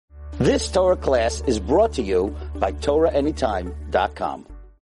This Torah class is brought to you by TorahAnytime.com.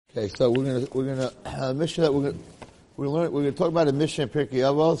 Okay, so we're gonna mission that we're gonna talk about a mission in Pirkei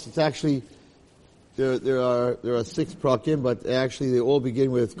Avos. It's actually there are 6 prakim, but actually they all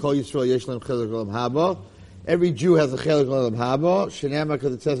begin with Kol Yisrael Yesh Lem Chelek Olam Haba. Every Jew has a Chelek Olam Haba. Shenema,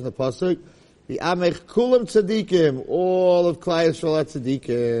 because it says in the pasuk, V'amech Kulam Tzadikim, all of Klai Yisrael are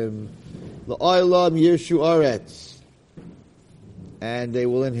Tzadikim. L'Olam Yirshu Aretz. And they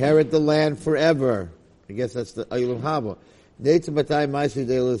will inherit the land forever. I guess that's the Olam Haba.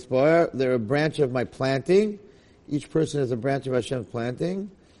 They're a branch of my planting. Each person is a branch of Hashem's planting,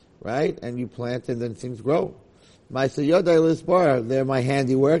 right? And you plant and then things grow. They're my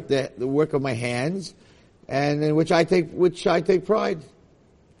handiwork, the work of my hands, and in which I take pride.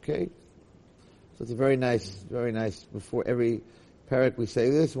 Okay? So it's a very nice, before every parak we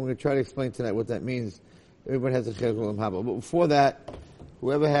say this. We're going to try to explain tonight what that means. Everyone has a Chelek Olam Haba. But before that,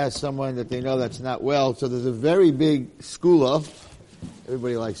 whoever has someone that they know that's not well, so there's a very big skula.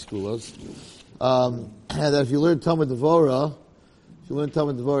 Everybody likes skulas. And that if you learn Talmud Devorah,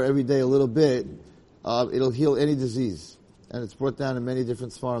 every day a little bit, it'll heal any disease. And it's brought down in many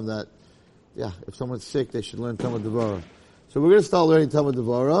different svarim that, if someone's sick, they should learn Talmud Devorah. So we're going to start learning Talmud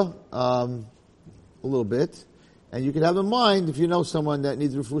Devorah, a little bit. And you can have in mind, if you know someone that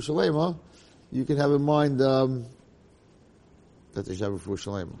needs Refuah Shalema, you can have in mind, that they should have Refuah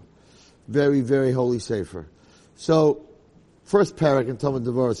Shalema. Very, very holy sefer. So, first parak in Talmud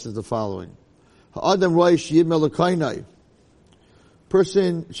Devorah says the following. Ha'adam roish yid melekainai.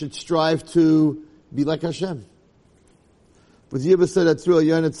 Person should strive to be like Hashem. So his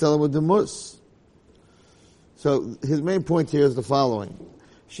main point here is the following.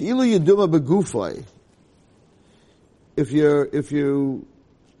 She'ilu yeduma begufai. If you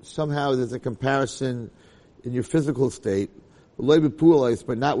somehow there's a comparison in your physical state,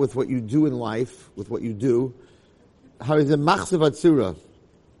 but not with what you do in life, with what you do. How is it machsev atzura?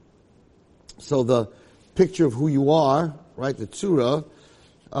 So the picture of who you are, right, the tzura,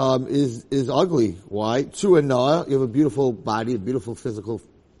 is ugly. Why? Tzura na, you have a beautiful body, a beautiful physical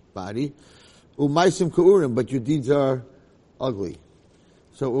body. Umaisim ka'urim, but your deeds are ugly.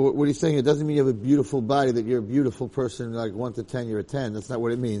 So what he's saying, it doesn't mean you have a beautiful body, that you're a beautiful person, like 1 to 10, you're a 10. That's not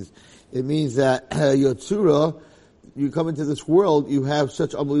what it means. It means that your tzura, you come into this world, you have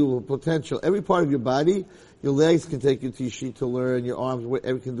such unbelievable potential. Every part of your body, your legs can take you to yeshiva to learn, your arms,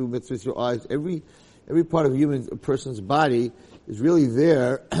 whatever can do mitzvahs, your eyes, every part of a person's body is really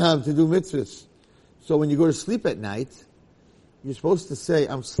there to do mitzvahs. So when you go to sleep at night, you're supposed to say,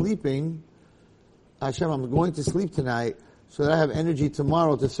 I'm sleeping, Hashem, I'm going to sleep tonight so that I have energy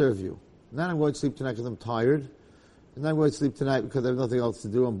tomorrow to serve you. Not I'm going to sleep tonight because I'm tired. And I'm going to sleep tonight because I have nothing else to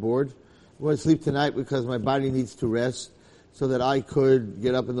do, I'm bored. I'm going to sleep tonight because my body needs to rest so that I could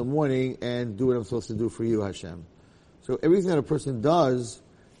get up in the morning and do what I'm supposed to do for you, Hashem. So everything that a person does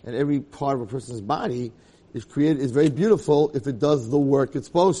and every part of a person's body is very beautiful if it does the work it's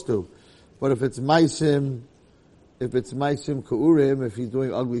supposed to. But if it's maisim ka'urim, if he's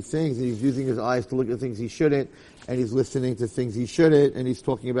doing ugly things and he's using his eyes to look at things he shouldn't, and he's listening to things he shouldn't, and he's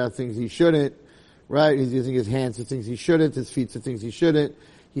talking about things he shouldn't, right? He's using his hands to things he shouldn't, his feet to things he shouldn't,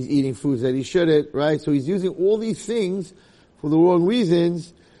 he's eating foods that he shouldn't, right? So he's using all these things for the wrong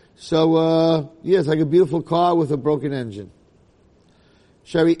reasons. So, it's like a beautiful car with a broken engine.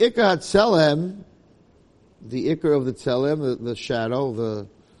 Shari Ikar Tselem, the Ikar of the Tselem, the shadow, the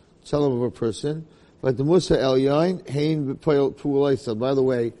Tselem of a person, but the Musa El Yain, Hein Pu'ulaisa. By the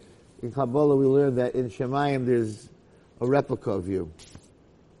way, in Kabbalah we learned that in Shemayim there's a replica of you.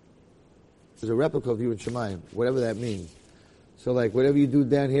 There's a replica of you in Shemayim, whatever that means. So like whatever you do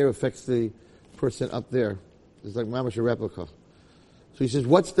down here affects the person up there. It's like mamash a replica. So he says,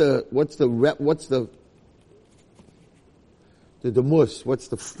 what's the demus, what's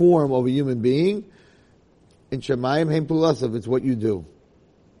the form of a human being? In Shemayim Hein Pu'ulasav, it's what you do.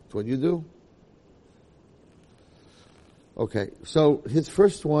 It's what you do. Okay, so his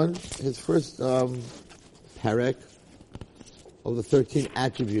first parak of the 13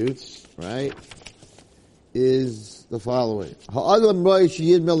 attributes, right, is the following. Ha'adam roish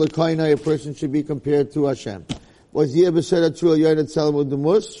yid melekainai, a person should be compared to Hashem. Was yeh b'sher atzur yoynet salam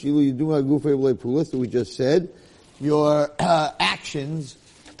u'demus, shilu yiduma gufei v'lei pulas, that we just said. Your actions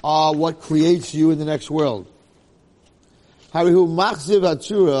are what creates you in the next world. Harihu machziv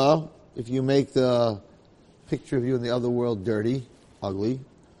atzura, if you make the picture of you in the other world dirty, ugly,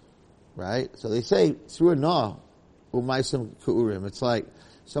 right? So they say, Tzura na, u'maisam ka'urim. It's like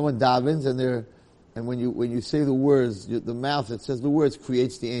someone davens and when you say the words, the mouth that says the words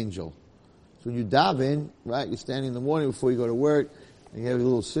creates the angel. So when you daven, right, you're standing in the morning before you go to work, and you have a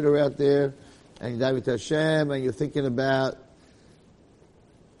little sitter out there, and you're davening to Hashem, and you're thinking about,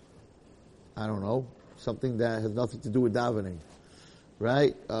 I don't know, something that has nothing to do with davening,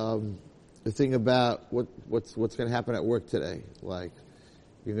 right? The thing about what's going to happen at work today, like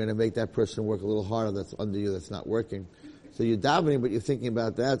you're going to make that person work a little harder that's under you that's not working. So you're davening, but you're thinking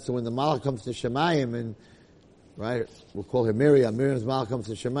about that. So when the malach comes to Shemayim, and right, we'll call her Miriam. Miriam's malach comes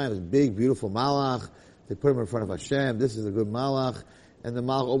to Shemayim. This big, beautiful malach. They put him in front of Hashem. This is a good malach. And the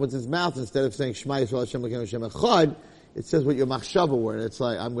malach opens his mouth instead of saying Shema Yisrael Hashem Elokeinu Hashem Echad. It says what your machshava were, and it's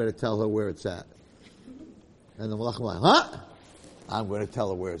like, I'm going to tell her where it's at. And the malach is like, huh? I'm going to tell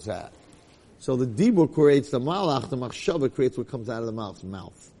her where it's at. So the dibur creates the malach, the machshava creates what comes out of the malach's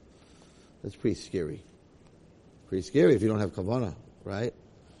mouth. That's pretty scary. Pretty scary if you don't have kavanah, right?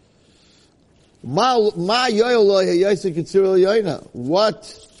 What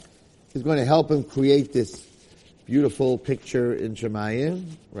is going to help him create this beautiful picture in Shemayim,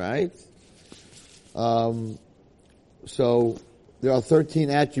 right? So there are 13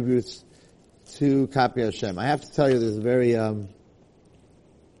 attributes to copy Hashem. I have to tell you, there's a very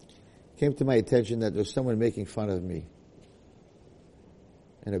came to my attention that there's someone making fun of me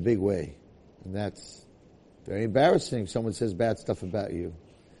in a big way, and that's very embarrassing. Someone says bad stuff about you,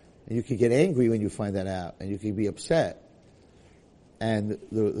 and you can get angry when you find that out, and you can be upset. And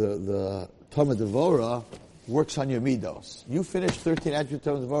the Talmud Devorah works on your midos. You finish 13 attributes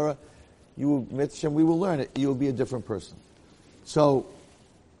of Talmud Devorah, you will, we will learn it. You will be a different person. So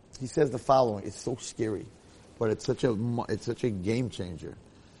he says the following. It's so scary, but it's such a game changer.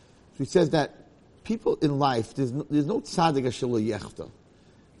 So he says that people in life, there's no tzaddik shelo yechta.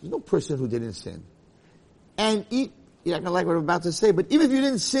 There's no person who didn't sin. And you're not going to like what I'm about to say, but even if you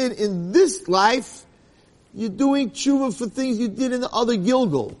didn't sin in this life, you're doing tshuva for things you did in the other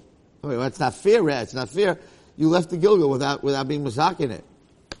Gilgal. I mean, that's not fair, Red. It's not fair. You left the Gilgal without being mazak in it.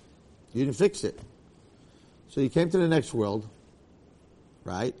 You didn't fix it. So you came to the next world,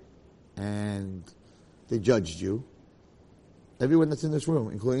 right? And they judged you. Everyone that's in this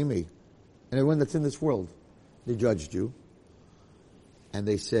room, including me, and everyone that's in this world, they judged you. And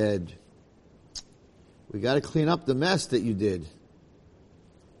they said, we got to clean up the mess that you did.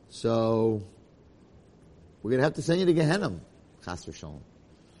 So we're going to have to send you to Gehenna. Chas v'shalom.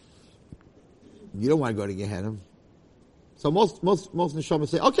 You don't want to go to Gehenna. So most neshamas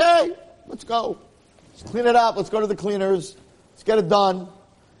say, okay, let's go. Let's clean it up. Let's go to the cleaners. Let's get it done.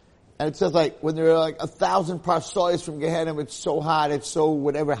 And it says like, when there are like 1,000 parsois from Gehenna, it's so hot, it's so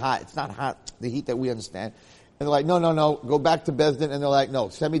whatever hot. It's not hot, the heat that we understand. And they're like, no, go back to Bezdin. And they're like, no,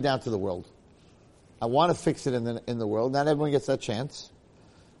 send me down to the world. I want to fix it in the world. Not everyone gets that chance.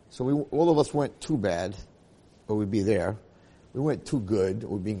 So all of us weren't too bad, or we'd be there. We weren't too good,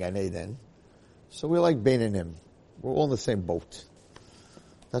 or we'd be in Gan Eden. So we're like Bain and him. We're all in the same boat.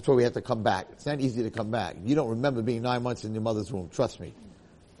 That's why we have to come back. It's not easy to come back. You don't remember being 9 months in your mother's womb. Trust me.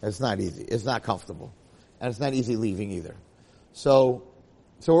 It's not easy. It's not comfortable. And it's not easy leaving either. So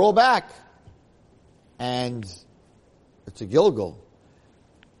we're all back. And it's a Gilgal.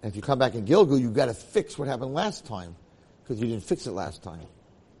 And if you come back in Gilgal, you've got to fix what happened last time. Because you didn't fix it last time.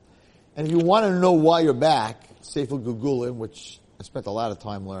 And if you want to know why you're back, Sefer Gugulim, which I spent a lot of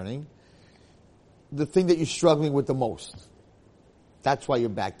time learning, the thing that you're struggling with the most. That's why you're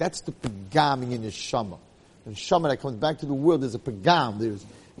back. That's the pagam in your neshama. The neshama that comes back to the world, there's a pagam.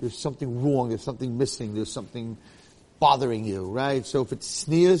 There's something wrong. There's something missing. There's something bothering you, right? So if it's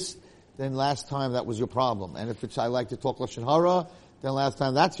sneers, then last time that was your problem. And if it's I like to talk Lashon Hara, then last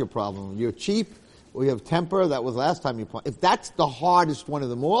time that's your problem. You're cheap, or you have temper, that was last time you played. If that's the hardest one of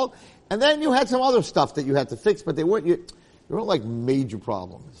them all, and then you had some other stuff that you had to fix, but they weren't like major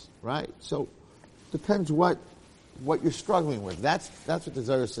problems, right? So depends what you're struggling with. That's what the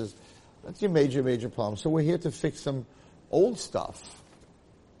Zohar says. That's your major problem. So we're here to fix some old stuff.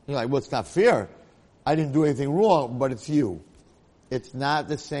 You're like, well, it's not fair. I didn't do anything wrong, but it's you. It's not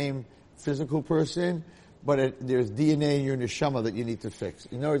the same physical person, but there's DNA in your neshama that you need to fix.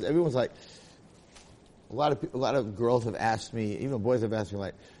 In other words, everyone's like, a lot of girls have asked me, even boys have asked me,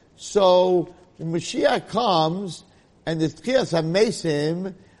 like, so when Mashiach comes and there's Tchias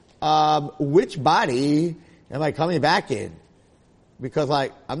HaMesim, which body am I coming back in? Because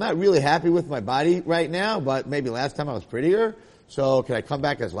like, I'm not really happy with my body right now, but maybe last time I was prettier. So can I come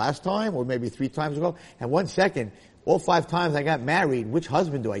back as last time, or maybe 3 times ago? And 1 second, all 5 times I got married, which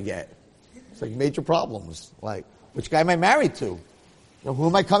husband do I get? It's like major problems. Like, which guy am I married to? Who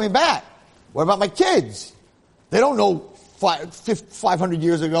am I coming back? What about my kids? They don't know 500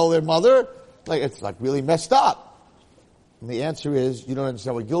 years ago their mother. Like, it's like really messed up. And the answer is, you don't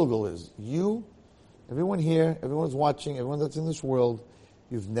understand what Gilgal is. You Everyone here, everyone's watching, everyone that's in this world,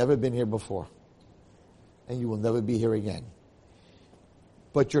 you've never been here before. And you will never be here again.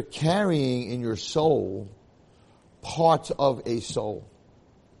 But you're carrying in your soul parts of a soul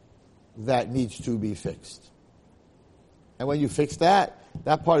that needs to be fixed. And when you fix that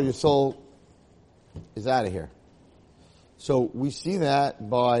part of your soul is out of here. So we see that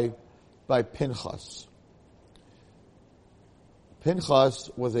by Pinchas. Pinchas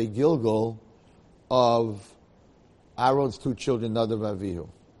was a Gilgal of Aaron's two children, Nadav and Avihu.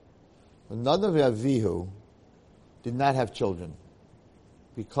 Nadav and Avihu did not have children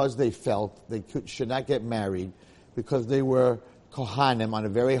because they felt they should not get married because they were Kohanim on a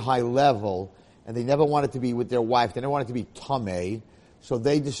very high level and they never wanted to be with their wife. They never wanted to be Tameh. So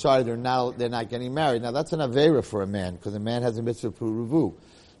they decided they're not getting married. Now that's an Aveira for a man because a man has a mitzvah Puruvu.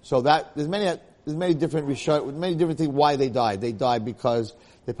 So there's many different things why they died. They died because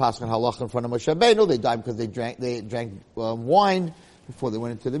they passed on halach in front of Moshe Rabbeinu. They died because they drank wine before they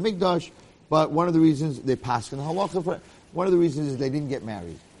went into the Mikdash. But one of the reasons they passed on halach, one of the reasons is they didn't get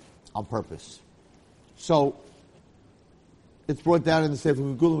married on purpose. So it's brought down in the Sefer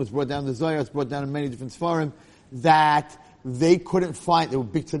Gegulim, it's brought down in the Zohar, it's brought down in many different Sfarim that they couldn't find. They were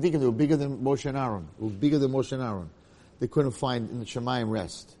big tzaddikim. They were bigger than Moshe and Aaron. They were bigger than Moshe and Aaron. They couldn't find in the Shemayim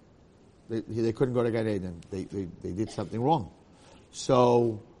rest. They couldn't go to Gan Eden. They did something wrong.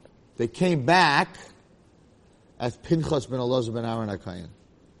 So they came back as Pinchas ben Elazar ben Aaron HaKohen.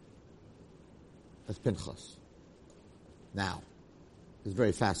 As Pinchas. Now, it's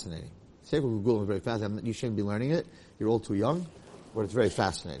very fascinating. Sefer Gegulim is very fascinating. You shouldn't be learning it. You're all too young, but it's very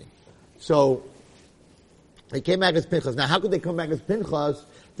fascinating. So they came back as Pinchas. Now, how could they come back as Pinchas?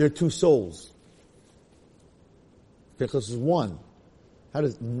 There are two souls. Pinchas is one. How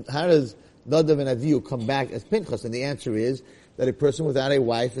does Nadav and Avihu come back as Pinchas? And the answer is that a person without a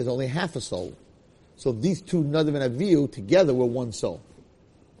wife is only half a soul. So these two, Nadav and Avihu, together were one soul.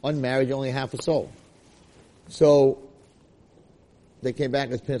 Unmarried, you're only half a soul. So they came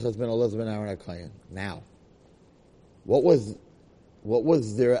back as Pinchas ben Elazar ben Aaron HaKohen. Now, what was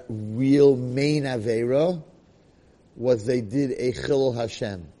their real main Aveira? Was they did a Chilul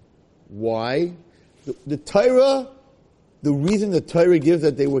Hashem. Why? The Torah, the reason the Torah gives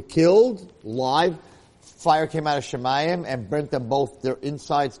that they were killed live, fire came out of Shemayim and burnt them both, their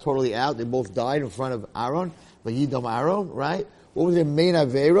insides totally out. They both died in front of Aaron, Vayidam Aaron, right? What was their main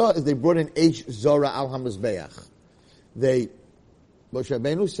Aveira? Is they brought an Eish Zora al HaMizbeach. Moshe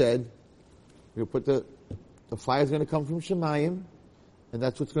Rabbeinu said, you put the fire's going to come from Shemayim, and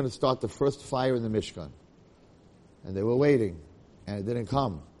that's what's going to start the first fire in the Mishkan. And they were waiting, and it didn't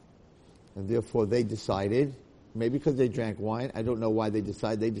come. And therefore they decided, maybe because they drank wine, I don't know why they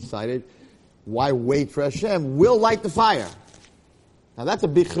decided, why wait for Hashem? We'll light the fire. Now that's a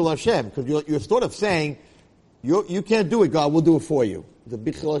big Chilul Hashem, because you're sort of saying, you can't do it, God, we'll do it for you. It's a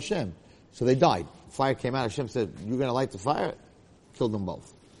big Chilul Hashem. So they died. Fire came out, Hashem said, you're going to light the fire? Killed them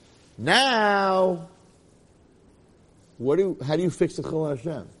both. Now, how do you fix the Chilul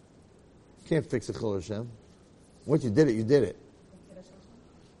Hashem? You can't fix the Chilul Hashem. Once you did it, you did it.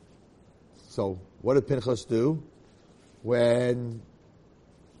 So, what did Pinchas do? When,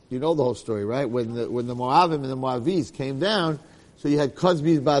 you know the whole story, right? When the Moavim and the Moavis came down, so you had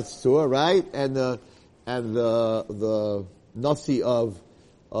Kozbi's Batsur, right? And the Nasi of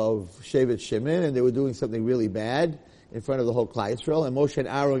Shevet Shimon, and they were doing something really bad in front of the whole Klal Yisrael, and Moshe and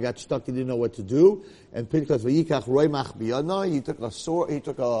Aaron got stuck, they didn't know what to do, and Pinchas v'yikach roimach biyadno, he took a sword, he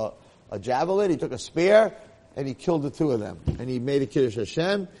took a javelin, he took a spear, and he killed the two of them. And he made a Kiddush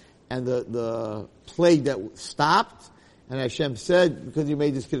Hashem, and the plague that stopped, and Hashem said, because you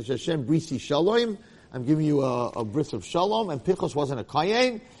made this Kiddush Hashem, Brisi Shalom, I'm giving you a bris of Shalom, and Pinchas wasn't a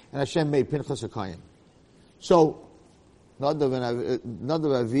Kayin, and Hashem made Pinchas a Kayin. So, Nadav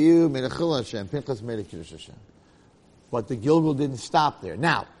Avihu made a Chilul Hashem, Pinchas made a Kiddush Hashem. But the Gilgal didn't stop there.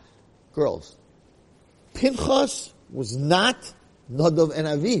 Now, girls, Pinchas was not Nadav and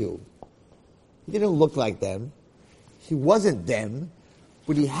Avihu. He didn't look like them. He wasn't them.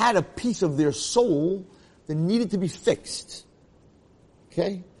 But he had a piece of their soul that needed to be fixed.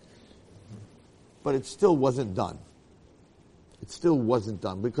 Okay? But it still wasn't done. It still wasn't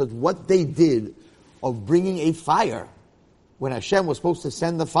done. Because what they did of bringing a fire, when Hashem was supposed to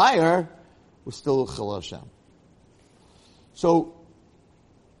send the fire, was still Chilul Hashem. So,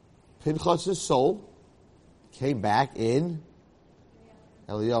 Pinchas' soul came back in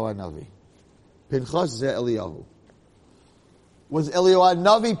Eliyahu HaNavi. Pinchas is Eliyahu. Was Eliyahu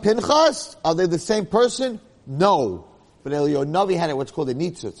HaNavi Pinchas? Are they the same person? No. But Eliyahu HaNavi had what's called a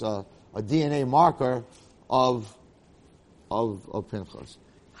nitzitz, a DNA marker of Pinchas.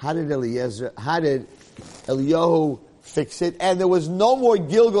 how did Eliyahu fix it? And there was no more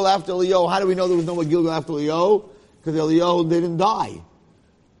Gilgal after Eliyahu. How do we know there was no more Gilgal after Eliyahu? Because Eliyahu didn't die.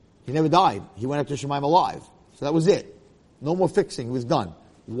 He never died. He went after Shemaim alive. So that was it. No more fixing. He was done.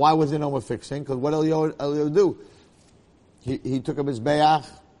 Why was there no more fixing? Because what Eliyahu do? He took up his Mizbeach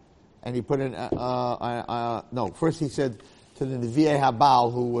and he put in, first he said to the Nevi'ei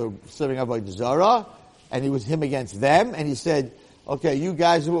Habal who were serving Avodah Zarah, and he was him against them, and he said, okay, you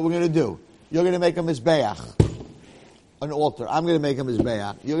guys are what we're going to do. You're going to make a Mizbeach, an altar. I'm going to make a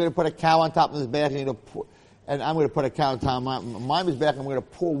Mizbeach. You're going to put a cow on top of the Mizbeach, and I'm going to put a cow on top of my Mizbeach. I'm going to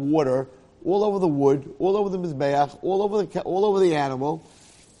pour water all over the wood, all over the Mizbeach, all over the animal,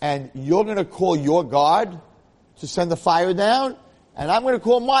 and you're going to call your God to send the fire down, and I'm going to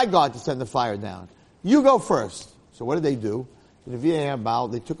call my God to send the fire down. You go first. So what did they do? The Nevi'ei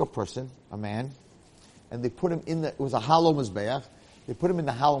Habal, they took a person, a man, and they put him in it was a hollow Mizbeach. They put him in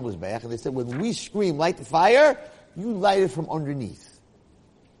the hollow Mizbeach, and they said, when we scream, light the fire, you light it from underneath.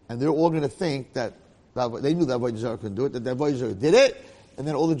 And they're all going to think that they knew that Avodah Zarah couldn't do it, that Avodah Zarah did it, and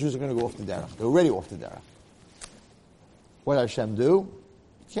then all the Jews are going to go off the derech. They're already off the derech. What did Hashem do?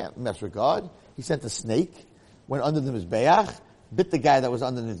 You can't mess with God. He sent a snake, went under the Mizbeach, bit the guy that was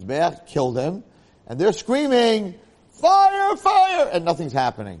under the Mizbeach, killed him, and they're screaming, fire, fire, and nothing's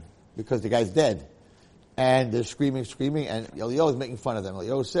happening because the guy's dead. And they're screaming, and Eliyahu is making fun of them.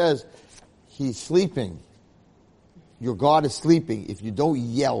 Eliyahu says, he's sleeping. Your God is sleeping. If you don't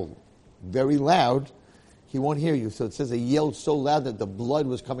yell very loud, he won't hear you. So it says they yelled so loud that the blood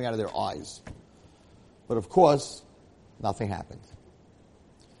was coming out of their eyes. But of course, nothing happened.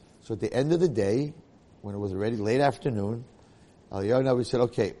 So at the end of the day, when it was already late afternoon, Eliyahu Navi said,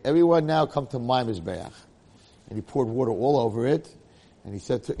 okay, everyone now come to my Mizbeach. And he poured water all over it. And he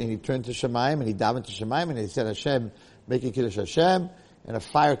said, and he turned to Shemaim, and he davened to Shemaim, and he said, Hashem, make a Kiddush Hashem. And a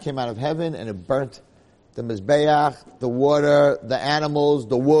fire came out of heaven, and it burnt the Mizbeach, the water, the animals,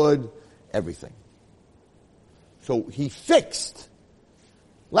 the wood, everything. So he fixed.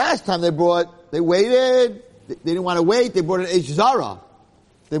 Last time they waited, they didn't want to wait, they brought an Eish Zara.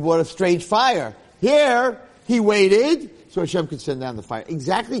 They brought a strange fire. Here, he waited, so Hashem could send down the fire.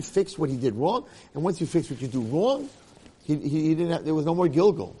 Exactly fixed what he did wrong, and once you fix what you do wrong, he didn't have, there was no more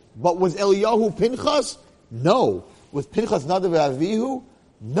Gilgal. But was Eliyahu Pinchas? No. Was Pinchas Nadav Avihu?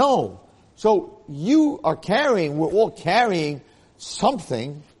 No. So we're all carrying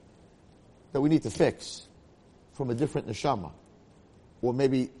something that we need to fix from a different neshama. Or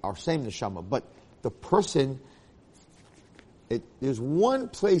maybe our same neshama. But the person, there's one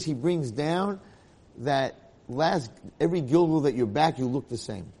place he brings down that every Gilgal that you're back, you look the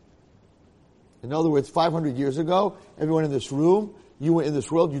same. In other words, 500 years ago, everyone in this room, you were in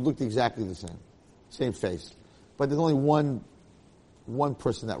this world, you looked exactly the same. Same face. But there's only one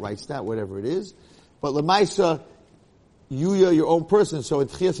person that writes that, whatever it is. But Lemaisa, you're your own person, so in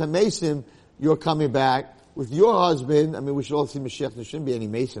Tchias HaMesim, you're coming back with your husband. I mean, we should all see Mashiach, there shouldn't be any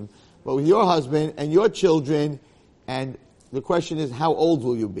Mason. But with your husband and your children, and the question is, how old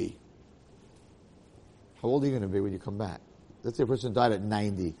will you be? How old are you going to be when you come back? Let's say a person died at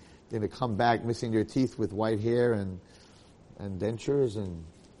 90. They're going to come back missing their teeth with white hair and dentures,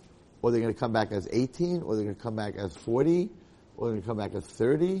 or they're going to come back as 18, or they're going to come back as 40, or they're going to come back as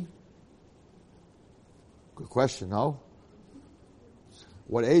 30. Good question, no?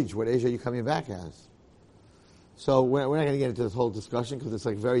 What age? What age are you coming back as? So we're not going to get into this whole discussion because it's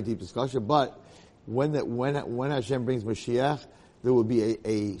like a very deep discussion. But when Hashem brings Mashiach, there will be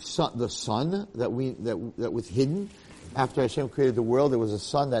the sun that was hidden. After Hashem created the world, there was a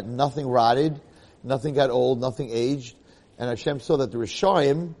sun that nothing rotted, nothing got old, nothing aged, and Hashem saw that the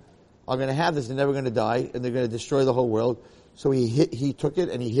Rishonim are going to have this; they're never going to die, and they're going to destroy the whole world. So he took it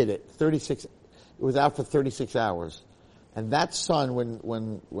and he hid it. It was out for 36 hours, and that sun,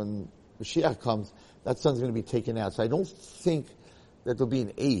 when Mashiach comes, that sun's going to be taken out. So I don't think that there'll be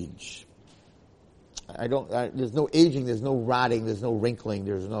an age. There's no aging, there's no rotting, there's no wrinkling,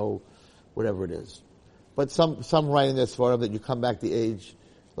 there's no whatever it is. But some write in this for him that you come back the age,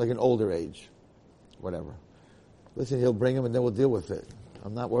 like an older age. Whatever. Listen, he'll bring him and then we'll deal with it.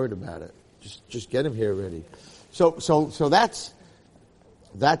 I'm not worried about it. Just get him here already. So that's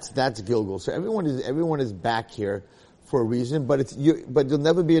Gilgal. So everyone is back here for a reason, but there'll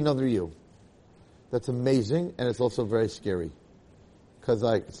never be another you. That's amazing, and it's also very scary. Cause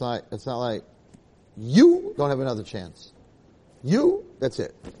it's not like, you don't have another chance. That's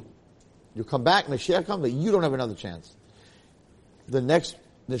it. You come back, Mashiach comes, but you don't have another chance. The next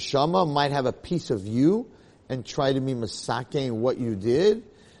neshama might have a piece of you and try to be masaking what you did,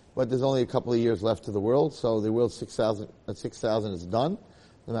 but there's only a couple of years left to the world, so the world 6,000 is done.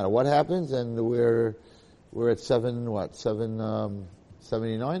 No matter what happens, and we're at 79?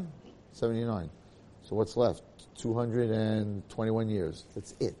 79. So what's left? 221 years.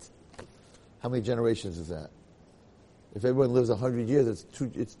 That's it. How many generations is that? If everyone lives 100 years,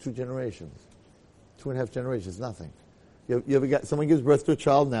 it's two generations. 2.5 generations, nothing. You ever got, someone gives birth to a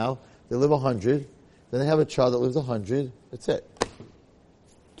child now, they live 100, then they have a child that lives 100, that's it.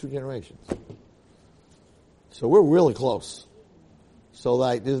 2 generations. So we're really close. So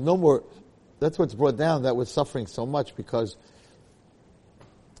like, there's no more, that's what's brought down that we're suffering so much, because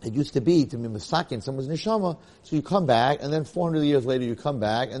it used to be masakin someone's neshama, so you come back, and then 400 years later you come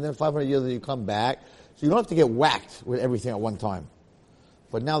back, and then 500 years later you come back, so you don't have to get whacked with everything at one time.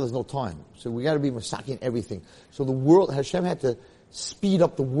 But now there's no time. So we gotta be masakin everything. So the world, Hashem had to speed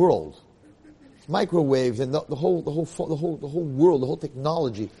up the world. Microwaves and the whole world, the whole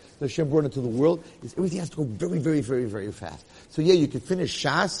technology that Hashem brought into the world, is everything has to go very, very, very, very fast. So yeah, you could finish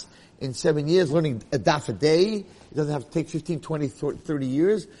Shas in 7 years, learning a daf a day. It doesn't have to take 15, 20, 30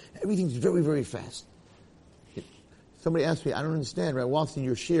 years. Everything's very, very fast. Somebody asked me, I don't understand, right? Once in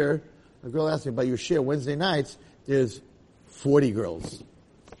your share, a girl asked me about your share Wednesday nights, there's 40 girls,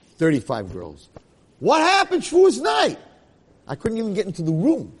 35 girls. What happened Shavuos night? I couldn't even get into the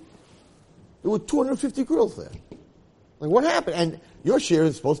room. There were 250 girls there. Like, what happened? And your share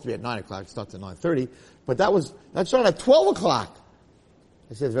is supposed to be at 9 o'clock, it starts at 9:30, but that started at 12 o'clock.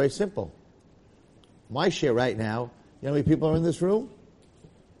 I said, it's very simple. My share right now, you know how many people are in this room?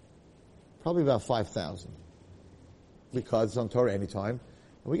 Probably about 5,000. Because it's on Torah anytime.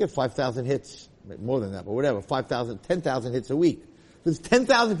 And we get 5,000 hits, more than that, but whatever, 5,000, 10,000 hits a week. There's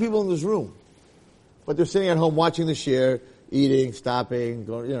 10,000 people in this room. But they're sitting at home watching the share, eating, stopping,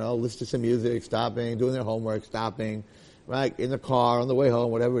 going, listening to some music, stopping, doing their homework, stopping, right, in the car, on the way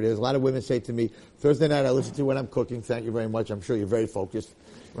home, whatever it is. A lot of women say to me, Thursday night I listen to when I'm cooking, thank you very much, I'm sure you're very focused,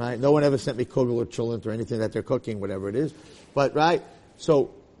 right? No one ever sent me kugel or chulent or anything that they're cooking, whatever it is. But, right,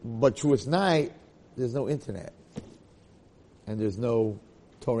 but Shavuos night, there's no internet. And there's no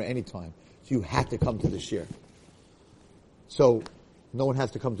Torah anytime. So you have to come to the shir. So, no one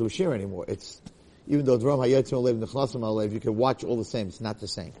has to come to a shir anymore. Even though Dvarim Hayetzim Alev, Nechnasim Alev, you can watch all the same. It's not the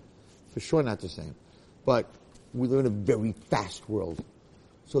same. For sure not the same. But we live in a very fast world.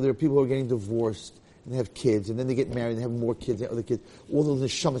 So there are people who are getting divorced, and they have kids, and then they get married, and they have more kids, and other kids. All those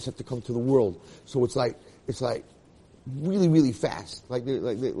neshamas have to come to the world. So it's like really, really fast.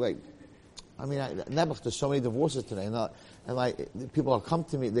 Nebuch, there's so many divorces today, and people come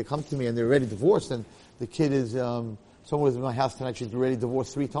to me, and they're already divorced, and the kid is, someone was in my house tonight, she's already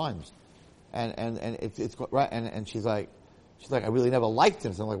divorced 3 times. And it's right, and she's like, I really never liked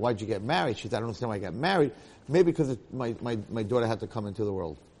him. So I'm like, why'd you get married? She said, I don't understand why I got married. Maybe because my daughter had to come into the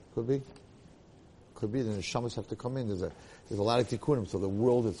world. Could be. The neshamas have to come in. There's a lot of tikkunim, so the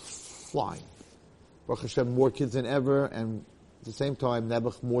world is flying. Baruch Hashem, more kids than ever, and at the same time,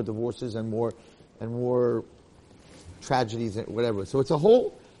 Nebuch, more divorces and more tragedies and whatever. So it's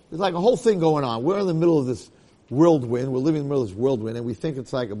like a whole thing going on. We're in the middle of this whirlwind. We're living in the middle of this whirlwind, and we think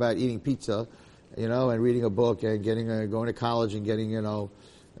it's like about eating pizza, and reading a book and going to college and getting, you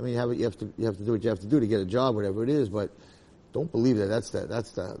have to do what you have to do to get a job, whatever it is. But don't believe that.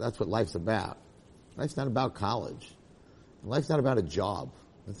 That's what life's about. Life's not about college. Life's not about a job.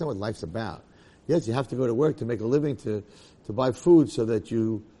 That's not what life's about. Yes, you have to go to work to make a living, to buy food so that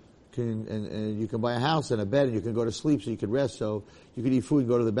you can, and you can buy a house and a bed and you can go to sleep so you can rest, so you can eat food and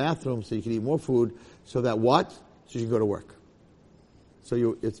go to the bathroom so you can eat more food, so that what? So you can go to work.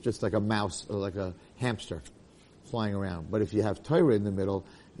 So it's just like a mouse or like a hamster flying around. But if you have Torah in the middle,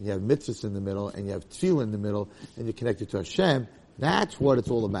 and you have mitzvahs in the middle, and you have tefillah in the middle, and you're connected to Hashem, that's what it's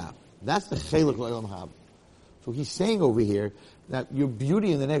all about. That's the chelik l'olam haba. So he's saying over here that your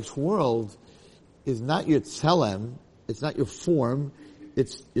beauty in the next world is not your tzelem, it's not your form,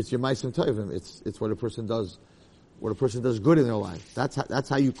 it's your ma'asim tovim. It's what a person does good in their life. That's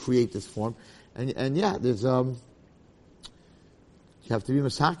how you create this form. And yeah, there's you have to be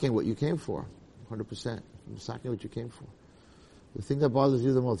masaking what you came for, 100%. Masaking what you came for. The thing that bothers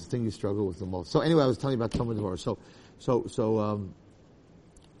you the most, the thing you struggle with the most. So anyway, I was telling you about Talmud Torah. So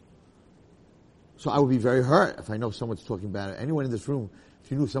I would be very hurt if I know someone's talking bad. Anyone in this room,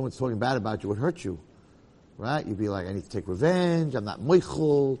 if you knew someone's talking bad about you, it would hurt you. Right? You'd be like, I need to take revenge, I'm not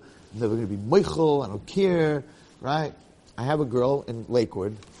moichel, I'm never going to be moichel, I don't care. Right? I have a girl in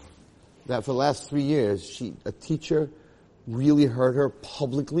Lakewood that for the last 3 years, a teacher really hurt her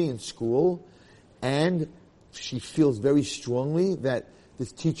publicly in school, and she feels very strongly that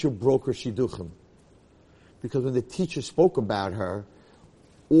this teacher broke her shidduchim. Because when the teacher spoke about her,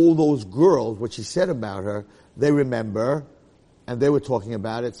 all those girls, what she said about her, they remember, And they were talking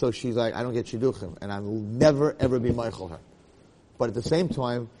about it, so she's like, I don't get shidduchim, and I will never, ever be meichel her. But at the same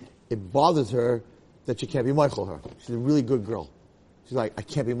time, it bothers her that she can't be meichel her. She's a really good girl. She's like, I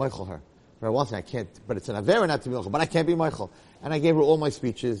can't be meichel her. But I can't, but it's an avera not to be meichel, but I can't be meichel. And I gave her all my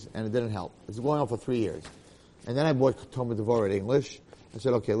speeches, and it didn't help. It's going on for 3 years. And then I bought Talmud Devorah in English. I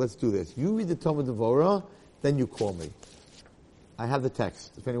said, okay, let's do this. You read the Talmud Devorah, then you call me. I have the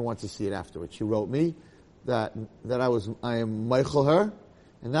text, if anyone wants to see it afterwards. She wrote me that I am meichel her,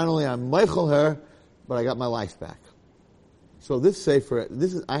 and not only I'm meichel her, but I got my life back. So this sefer,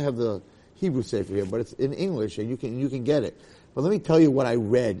 I have the Hebrew sefer here, but it's in English, and you can get it. But let me tell you what I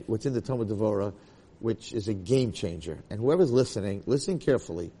read, what's in the Talmud Devorah, which is a game changer. And whoever's listening, listen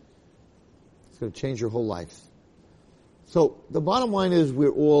carefully. It's going to change your whole life. So the bottom line is we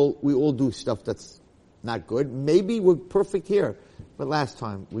all do stuff that's not good. Maybe we're perfect here, but last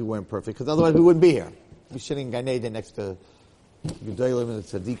time we weren't perfect, because otherwise we wouldn't be here. We're sitting in Gan Eden next to Gedolim and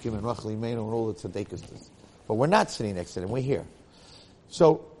the Tzaddikim and Rachel Imeinu and all the Tzaddikistas. But we're not sitting next to them, we're here.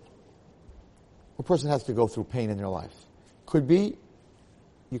 So a person has to go through pain in their life. Could be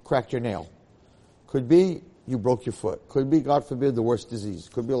you cracked your nail. Could be you broke your foot. Could be, God forbid, the worst disease.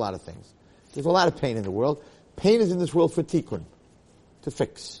 Could be a lot of things. There's a lot of pain in the world. Pain is in this world for tikkun, to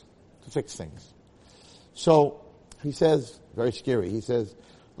fix things. So he says, very scary. He says,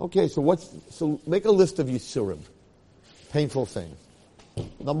 okay, so make a list of yisurim, painful things.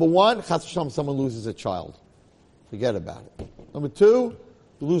 Number one, chas v'shalom, someone loses a child. Forget about it. Number two,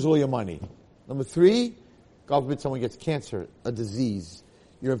 you lose all your money. Number three, God forbid someone gets cancer, a disease.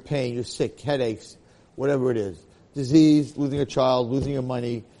 You're in pain, you're sick, headaches, whatever it is. Disease, losing a child, losing your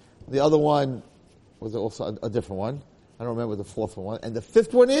money. The other one was also a different one. I don't remember the fourth one. And the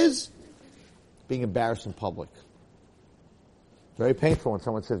fifth one is being embarrassed in public. Very painful when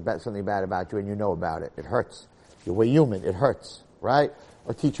someone says something bad about you and you know about it. It hurts. We're human. It hurts, right?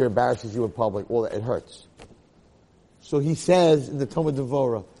 A teacher embarrasses you in public. All that, it hurts. So he says in the Talmud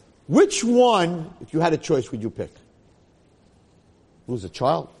Devorah, which one, if you had a choice, would you pick? Lose a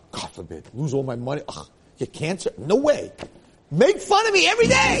child? God forbid. Lose all my money? Ugh, get cancer? No way. Make fun of me every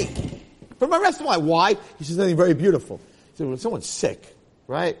day for my rest of my life. Why? He says something very beautiful. He said, when someone's sick,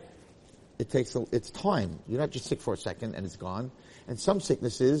 right, it's time. You're not just sick for a second and it's gone. And some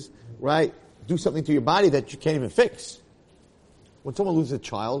sicknesses, right, do something to your body that you can't even fix. When someone loses a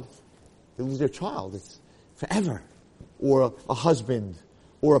child, they lose their child. It's forever. Or a husband,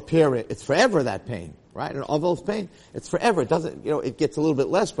 or a parent. It's forever, that pain, right? And all those pain, it's forever. It doesn't, it gets a little bit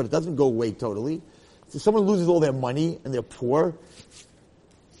less, but it doesn't go away totally. So someone loses all their money and they're poor.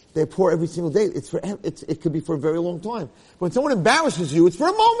 They're poor every single day. It's forever. It could be for a very long time. But when someone embarrasses you, it's for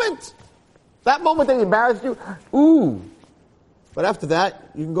a moment. That moment they embarrassed you, ooh. But after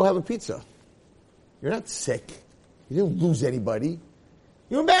that, you can go have a pizza. You're not sick. You didn't lose anybody.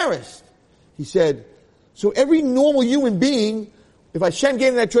 You're embarrassed. He said, so every normal human being, if Hashem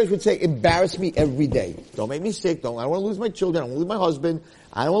gave me that choice, would say, embarrass me every day. Don't make me sick. I don't want to lose my children. I don't want to lose my husband.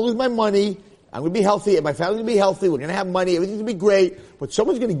 I don't want to lose my money. I'm going to be healthy. My family's going to be healthy. We're going to have money. Everything's going to be great. But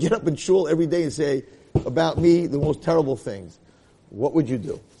someone's going to get up in shul every day and say about me the most terrible things. What would you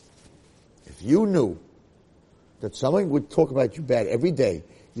do? If you knew that someone would talk about you bad every day,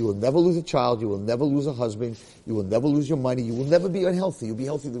 you will never lose a child. You will never lose a husband. You will never lose your money. You will never be unhealthy. You'll be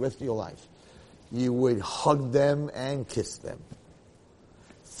healthy the rest of your life. You would hug them and kiss them.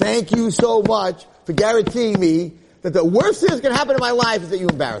 Thank you so much for guaranteeing me that the worst thing that's going to happen in my life is that you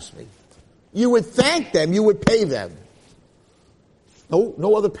embarrass me. You would thank them. You would pay them.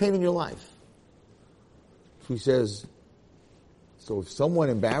 No other pain in your life. He says, so if someone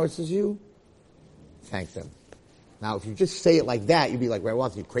embarrasses you, thank them. Now, if you just say it like that, you'd be like, well,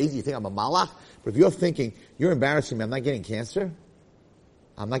 you crazy? You think I'm a malach? But if you're thinking, you're embarrassing me, I'm not getting cancer,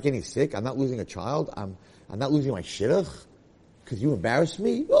 I'm not getting sick, I'm not losing a child, I'm not losing my shidduch, because you embarrassed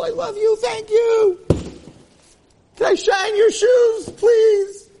me? Well, I love you, thank you. Can I shine your shoes,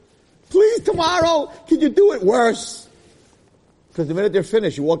 please? Please, tomorrow, can you do it worse? Because the minute they're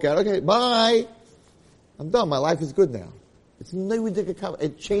finished, you walk out, okay, bye. I'm done, my life is good now. It's no ridiculous.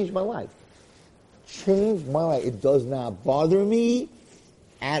 It changed my life. Changed my life. It does not bother me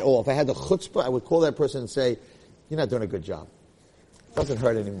at all. If I had the chutzpah, I would call that person and say, you're not doing a good job. It doesn't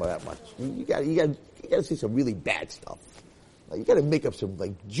hurt anymore that much. You gotta see some really bad stuff. Like, you gotta make up some,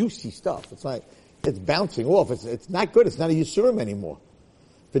 juicy stuff. It's like, it's bouncing off. It's not good. It's not a yisurim anymore.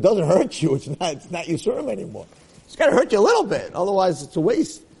 If it doesn't hurt you, it's not yisurim anymore. It's gotta hurt you a little bit. Otherwise, it's a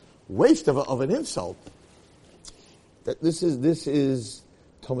waste of an insult. This is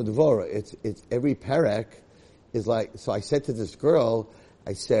Talmud Devorah. It's every perek is like, so I said to this girl,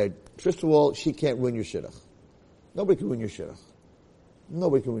 I said, first of all, she can't win your shidduch. Nobody can win your shidduch.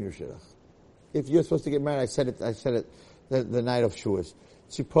 Nobody can ruin your shidduch. If you're supposed to get married, I said it the night of Shavuos.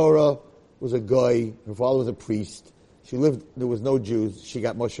 Tzipora was a guy, her father was a priest. She lived, there was no Jews, she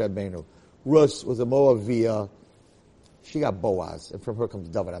got Moshe Rabbeinu. Rus was a Moaviyah, she got Boaz, and from her comes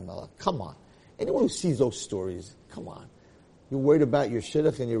David HaMelech. Come on. Anyone who sees those stories, come on. You're worried about your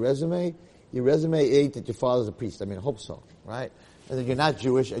shidduch and your resume? Your resume ain't that your father's a priest. I mean, I hope so, right? And then you're not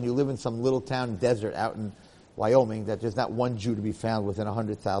Jewish and you live in some little town desert out in Wyoming that there's not one Jew to be found within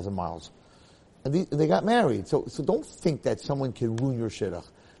 100,000 miles. And they got married. So don't think that someone can ruin your shidduch.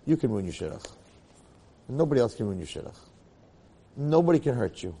 You can ruin your shidduch. Nobody else can ruin your shidduch. Nobody can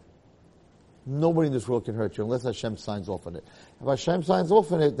hurt you. Nobody in this world can hurt you unless Hashem signs off on it. If Hashem signs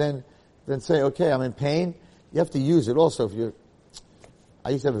off on it, then say, okay, I'm in pain. You have to use it. Also, I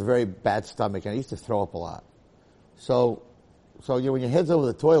used to have a very bad stomach and I used to throw up a lot. So when your head's over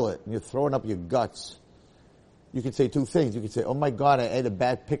the toilet and you're throwing up your guts, you can say two things. You can say, oh my God, I ate a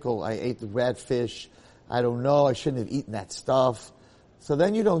bad pickle. I ate the bad fish. I don't know. I shouldn't have eaten that stuff. So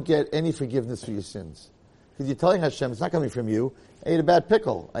then you don't get any forgiveness for your sins. Because you're telling Hashem, it's not coming from you. I ate a bad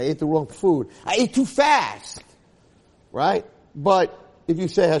pickle. I ate the wrong food. I ate too fast. Right? But if you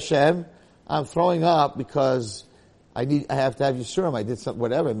say, Hashem, I'm throwing up because I have to have Yisurim. I did something,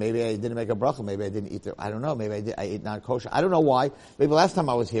 whatever. Maybe I didn't make a bracha. Maybe I didn't eat I don't know. Maybe I ate non-kosher. I don't know why. Maybe last time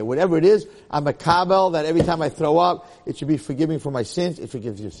I was here. Whatever it is, I'm a kabel that every time I throw up, it should be forgiving for my sins. It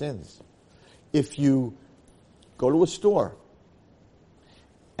forgives your sins. If you go to a store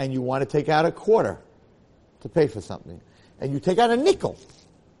and you want to take out a quarter to pay for something, and you take out a nickel,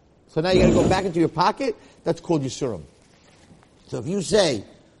 so now you got to go back into your pocket, that's called Yisurim. So if you say,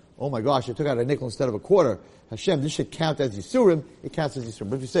 oh my gosh, I took out a nickel instead of a quarter, Hashem, this should count as Yisurim, it counts as Yisurim.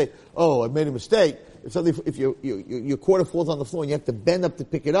 But if you say, oh, I made a mistake, if your quarter falls on the floor and you have to bend up to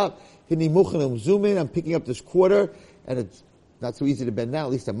pick it up, zoom in, I'm picking up this quarter, and it's not so easy to bend down,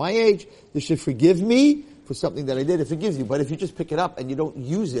 at least at my age, this should forgive me for something that I did, it forgives you. But if you just pick it up and you don't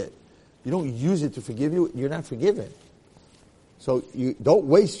use it to forgive you, you're not forgiven. So you don't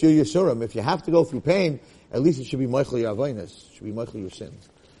waste your Yisurim. If you have to go through pain, at least it should be Meichel your Avainas, it should be Meichel your sins.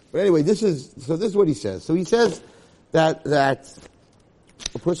 But anyway, this is what he says. So he says that a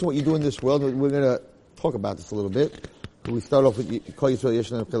person, what you do in this world, we're going to talk about this a little bit. We start off with Kol Yisrael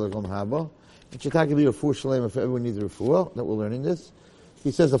Yeshem Chilek Haba. It should be a refuah shalem if everyone needs a refuah, that we're learning this. He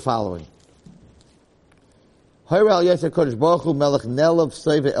says the following. What does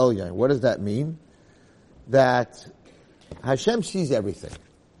that mean? That Hashem sees everything.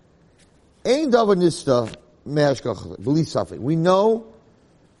 We know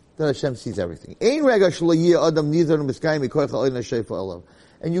that Hashem sees everything.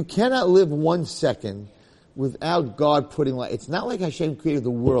 And you cannot live 1 second without God putting life. It's not like Hashem created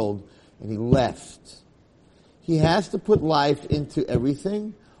the world and He left. He has to put life into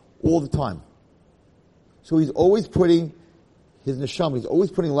everything all the time. So He's always putting His neshama, He's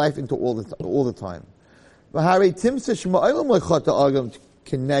always putting life into all the time. It's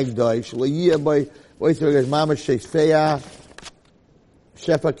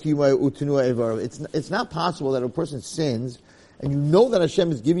not possible that a person sins and you know that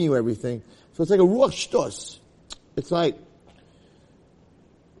Hashem is giving you everything. So it's like a ruach shtus. It's like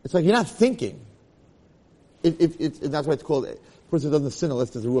you're not thinking. That's why it's called, a person doesn't sin unless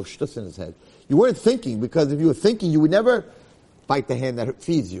there's a ruach shtus in his head. You weren't thinking, because if you were thinking, you would never bite the hand that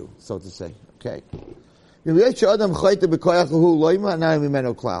feeds you, so to say. Okay. Baruch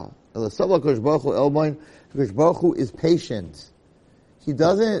Hu is patient. He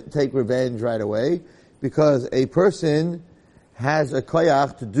doesn't take revenge right away, because a person has a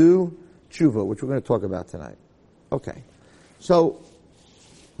koyach to do tshuva, which we're going to talk about tonight. Okay. So,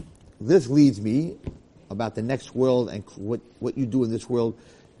 this leads me about the next world, and what you do in this world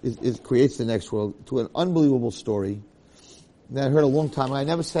is creates the next world, to an unbelievable story that I heard a long time ago. I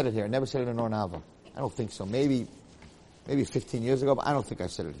never said it here. I never said it in Ornava. I don't think so. Maybe 15 years ago, but I don't think I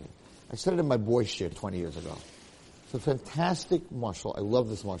said it here. I said it in my boys' shir 20 years ago. It's a fantastic mashal. I love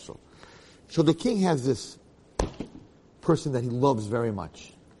this mashal. So the king has this person that he loves very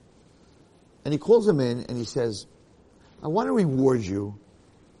much. And he calls him in and he says, I want to reward you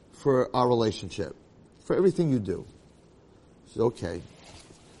for our relationship, for everything you do. He says, okay.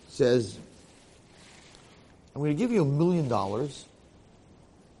 He says, I'm going to give you $1 million,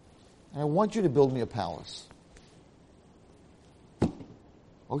 and I want you to build me a palace.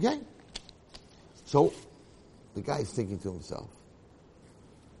 Okay? So, the guy's thinking to himself,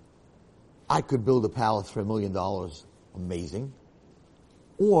 I could build a palace for $1 million, amazing.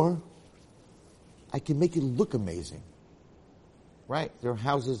 Or, I can make it look amazing. Right? There are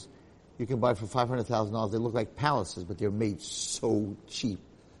houses, you can buy for $500,000. They look like palaces, but they're made so cheap,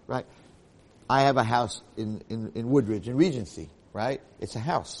 right? I have a house in Woodridge, in Regency, right? It's a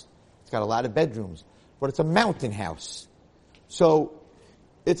house. It's got a lot of bedrooms, but it's a mountain house. So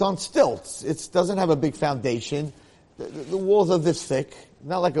it's on stilts. It doesn't have a big foundation. The walls are this thick,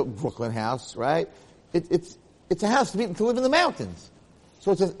 not like a Brooklyn house, right? It's a house to live in the mountains.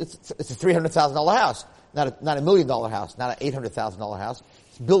 So it's a $300,000 house, not a $1 million house, not an $800,000 house.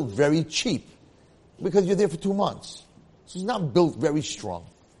 It's built very cheap because you're there for 2 months. So it's not built very strong,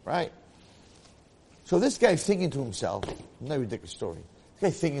 right? So this guy's thinking to himself, not a ridiculous story.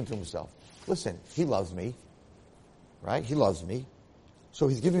 This guy's thinking to himself, listen, he loves me, right? He loves me. So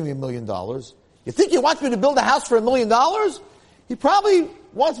he's giving me $1 million. You think he wants me to build a house for $1 million? He probably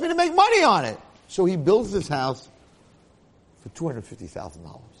wants me to make money on it. So he builds this house for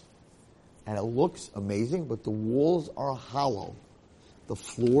 $250,000. And it looks amazing, but the walls are hollow. The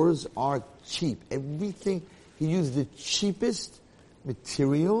floors are cheap. Everything, he used the cheapest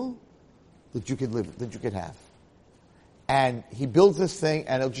material that you could have. And he builds this thing,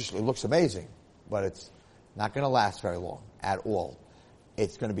 and it looks amazing, but it's not going to last very long at all.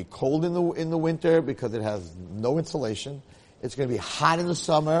 It's going to be cold in the winter because it has no insulation. It's going to be hot in the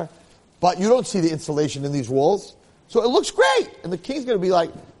summer, but you don't see the insulation in these walls. So it looks great. And the king's going to be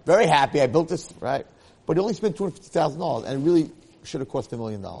like, very happy, I built this, right? But he only spent $250,000, and it really should have cost $1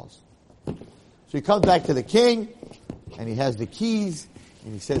 million. So he comes back to the king, and he has the keys,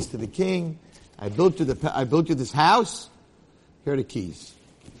 and he says to the king, I built you this house, here are the keys.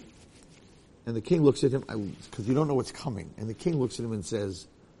 And the king looks at him, because you don't know what's coming. And the king looks at him and says,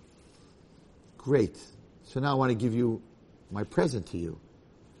 great. So now I want to give you my present to you.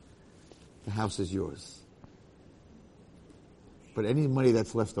 The house is yours. But any money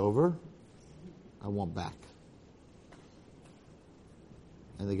that's left over, I want back.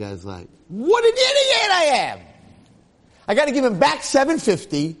 And the guy's like, what an idiot I am! I got to give him back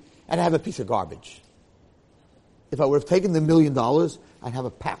 $750 and have a piece of garbage. If I would have taken the $1 million, I'd have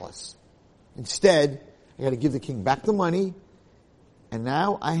a palace. Instead, I got to give the king back the money, and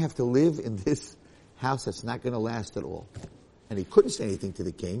now I have to live in this house that's not going to last at all. And he couldn't say anything to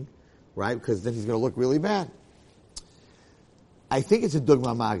the king, right? Because then he's going to look really bad. I think it's a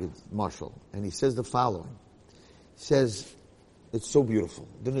Dugma Magid, Marshall, and he says the following. He says, it's so beautiful.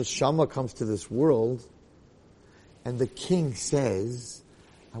 The neshama comes to this world, and the king says,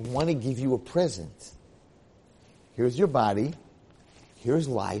 I want to give you a present. Here's your body. Here's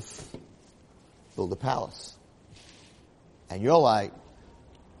life. Build a palace. And you're like,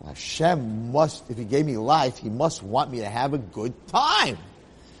 Hashem must, if he gave me life, he must want me to have a good time.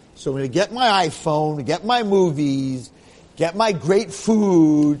 So I'm going to get my iPhone, get my movies, get my great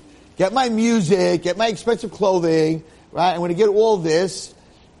food, get my music, get my expensive clothing, right? I'm going to get all this,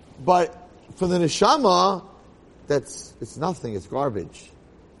 but for the neshama, it's nothing, it's garbage.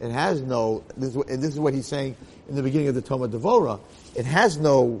 It has no, this is what he's saying in the beginning of the Toma Devora, it has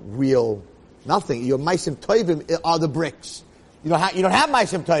no real, nothing. Your Maisim Tovim are the bricks. You don't have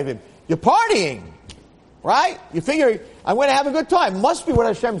Maisim Tovim. You're partying, right? You figure, I'm going to have a good time. Must be what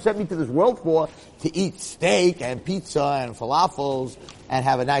Hashem sent me to this world for, to eat steak and pizza and falafels and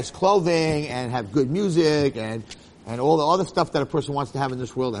have a nice clothing and have good music and all the other stuff that a person wants to have in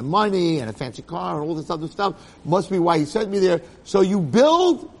this world, and money and a fancy car and all this other stuff. Must be why he sent me there. So you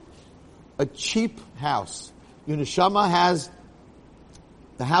build a cheap house. Your neshama has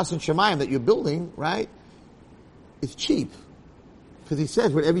the house in Shemayim that you're building, right? It's cheap. Because he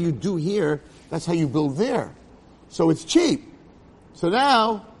says, whatever you do here, that's how you build there. So it's cheap. So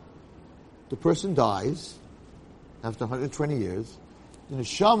now, the person dies after 120 years. The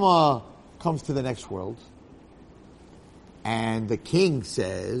neshama comes to the next world. And the king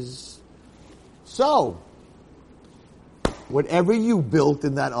says, so, whatever you built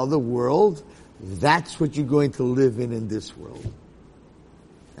in that other world, that's what you're going to live in this world.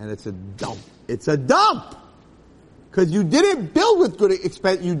 And it's a dump. It's a dump! Because you didn't build with good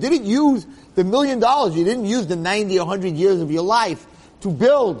expense. You didn't use the $1 million. You didn't use the 90 or 100 years of your life to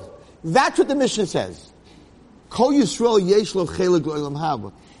build. That's what the Mishnah says. Kol Yisrael yesh lo chelik l'olam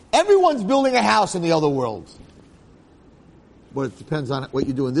haba. Everyone's building a house in the other world. But it depends on what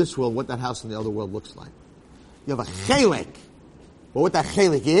you do in this world, what that house in the other world looks like. You have a chelik. But what that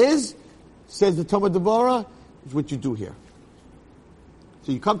chelik is, says the Toma Devora, is what you do here.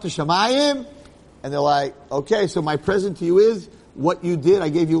 So you come to Shemayim, and they're like, okay, so my present to you is what you did. I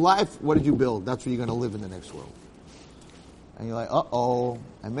gave you life. What did you build? That's where you're going to live in the next world. And you're like, uh-oh,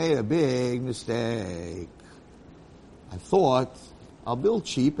 I made a big mistake. I thought I'll build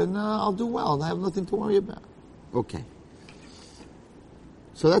cheap and I'll do well and I have nothing to worry about. Okay.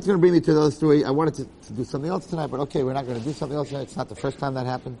 So that's going to bring me to the other story. I wanted to do something else tonight, but okay, we're not going to do something else tonight. It's not the first time that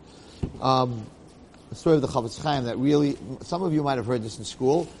happened. The story of the Chavetz Chaim that really, some of you might have heard this in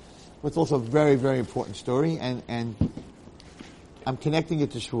school, but it's also a very, very important story, and I'm connecting it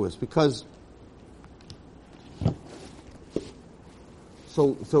to Shavuos because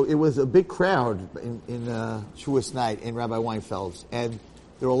so it was a big crowd in Shavuos night in Rabbi Weinfeld's, and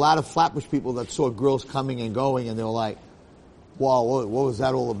there were a lot of Flatbush people that saw girls coming and going, and they were like, wow, what was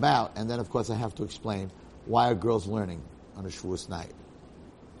that all about? And then, of course, I have to explain, why are girls learning on a Shavuos night?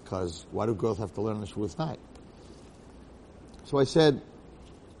 Because why do girls have to learn on a Shavuos night? So I said,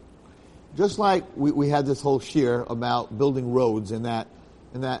 just like we had this whole shir about building roads and that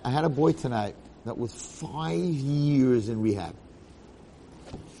I had a boy tonight that was 5 years in rehab.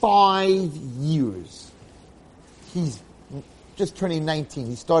 5 years. He's just turning 19.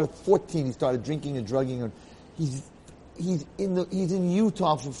 He started 14. He started drinking and drugging. And he's in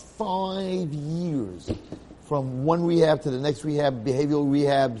Utah for 5 years, from one rehab to the next rehab, behavioral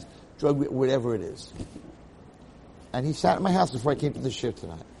rehabs, drug, whatever it is. And he sat at my house before I came to the shir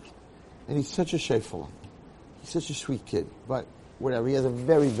tonight. And he's such a shayfullah. He's such a sweet kid, but whatever. He has a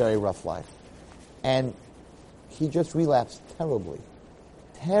very, very rough life. And he just relapsed terribly.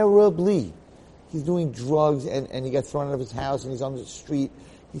 Terribly. He's doing drugs and he got thrown out of his house and he's on the street.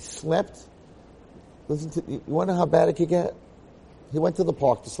 He slept. You want to know how bad it could get? He went to the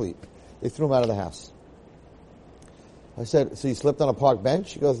park to sleep. They threw him out of the house. I said, so you slept on a park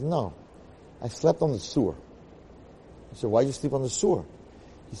bench? He goes, no. I slept on the sewer. I said, why'd you sleep on the sewer?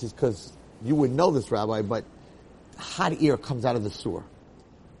 He says, because you wouldn't know this, Rabbi, but hot air comes out of the sewer.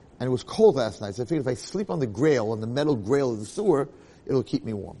 And it was cold last night, so I figured if I sleep on the grail, on the metal grail of the sewer, it'll keep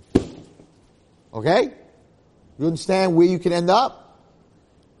me warm. Okay? You understand where you can end up?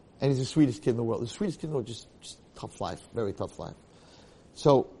 And he's the sweetest kid in the world. The sweetest kid in the world, just tough life, very tough life.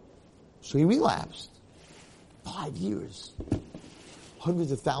 So he relapsed. 5 years.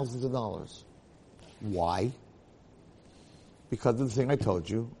 Hundreds of thousands of dollars. Why? Because of the thing I told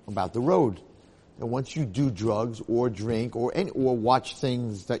you about the road. And once you do drugs or drink or watch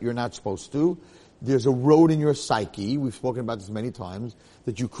things that you're not supposed to, there's a road in your psyche, we've spoken about this many times,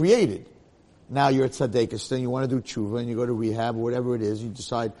 that you created. Now you're at tzaddikus, and you want to do tshuva, and you go to rehab, or whatever it is, you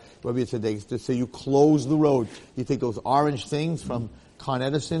decide whether you're tzaddikus, so you close the road. You take those orange things from Con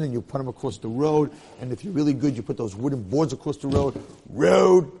Edison, and you put them across the road, and if you're really good, you put those wooden boards across the road.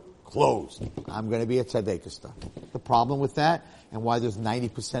 Road closed. I'm going to be a tzaddikus. The problem with that, and why there's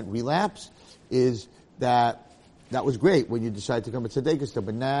 90% relapse, is that was great when you decided to come to tzaddikus,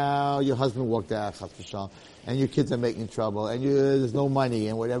 but now your husband walked out, and your kids are making trouble, and there's no money,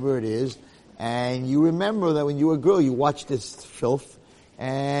 and whatever it is. And you remember that when you were a girl, you watched this filth,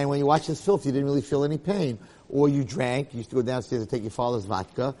 and when you watched this filth, you didn't really feel any pain. Or you drank, you used to go downstairs to take your father's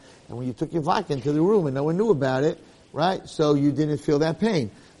vodka, and when you took your vodka into the room and no one knew about it, right? So you didn't feel that pain.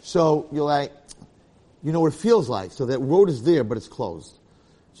 So you're like, you know what it feels like. So that road is there, but it's closed.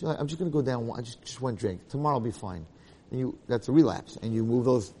 So you're like, I'm just going to go down just one drink. Tomorrow I'll be fine. And that's a relapse. And you move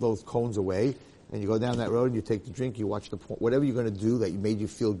those cones away, and you go down that road, and you take the drink, you watch whatever you're going to do that made you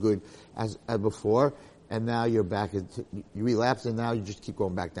feel good as before, and now you're back, you relapse, and now you just keep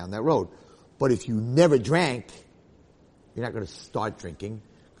going back down that road. But if you never drank, you're not going to start drinking,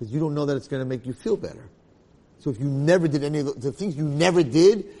 because you don't know that it's going to make you feel better. So if you never did any of the things you never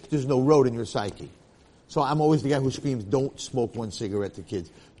did, there's no road in your psyche. So I'm always the guy who screams, don't smoke one cigarette to kids.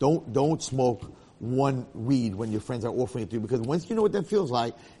 Don't smoke one weed when your friends are offering it to you, because once you know what that feels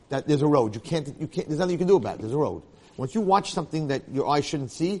like, that there's a road. You can't, there's nothing you can do about it. There's a road. Once you watch something that your eyes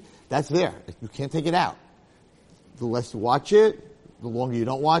shouldn't see, that's there. You can't take it out. The less you watch it, the longer you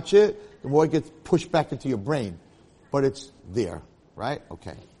don't watch it, the more it gets pushed back into your brain. But it's there, right?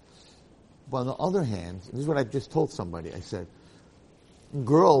 Okay. But on the other hand, this is what I just told somebody. I said, a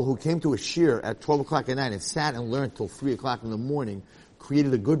girl who came to a shir at 12 o'clock at night and sat and learned till 3 o'clock in the morning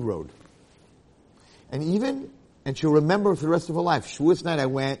created a good road. And she'll remember for the rest of her life. Shavuos night I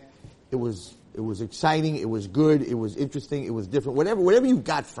went, it was exciting, it was good, it was interesting, it was different, whatever you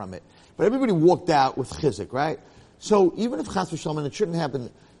got from it. But everybody walked out with chizuk, right? So even if chas v'shalom, and it shouldn't happen,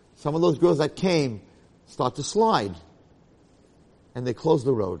 some of those girls that came start to slide. And they close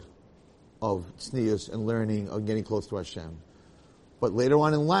the road of tznius and learning, of getting close to Hashem. But later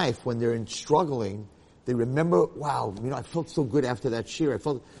on in life, when they're struggling, they remember, wow, I felt so good after that shir. I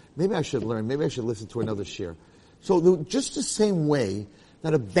felt, maybe I should learn, maybe I should listen to another shir. So just the same way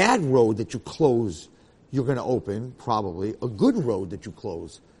that a bad road that you close, you're going to open, probably. A good road that you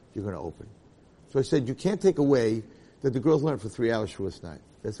close, you're going to open. So I said, you can't take away that the girls learned for 3 hours Shavuos night.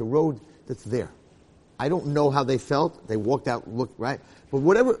 There's a road that's there. I don't know how they felt. They walked out, looked, right? But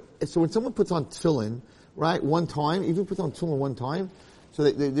whatever, so when someone puts on tefillin, right, one time, even puts on tefillin one time, so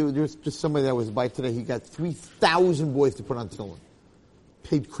there was just somebody that was by today, he got 3,000 boys to put on tefillin.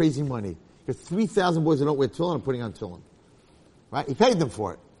 Paid crazy money. There's 3,000 boys that don't wear tefillin and putting on tefillin. Right? He paid them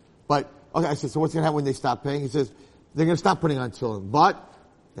for it. But, okay, I said, so what's going to happen when they stop paying? He says, they're going to stop putting on tefillin. But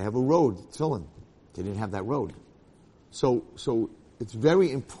they have a road, tefillin. They didn't have that road. So it's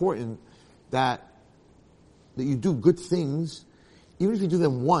very important that you do good things, even if you do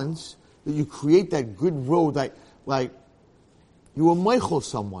them once, that you create that good road, like you were meichel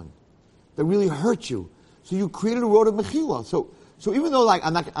someone that really hurt you. So you created a road of mechila. So even though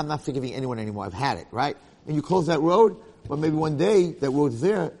I'm not forgiving anyone anymore, I've had it, right? And you close that road, but maybe one day that road's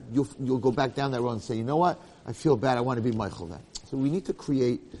there, you'll go back down that road and say, you know what? I feel bad, I want to be meichel that. So we need to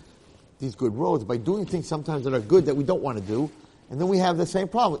create these good roads by doing things sometimes that are good that we don't want to do, and then we have the same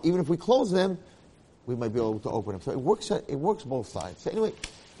problem. Even if we close them, we might be able to open them. So it works both sides. So anyway,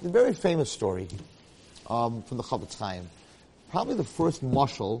 the very famous story from the Chavetz Chaim, probably the first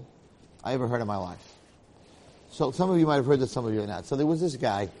mashal I ever heard in my life. So some of you might have heard this, some of you not. So there was this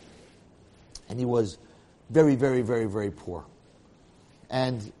guy, and he was very, very, very, very poor.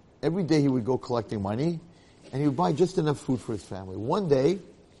 And every day he would go collecting money, and he would buy just enough food for his family. One day,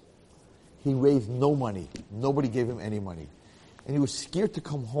 he raised no money. Nobody gave him any money. And he was scared to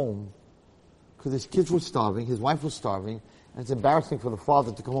come home because his kids were starving, his wife was starving, and it's embarrassing for the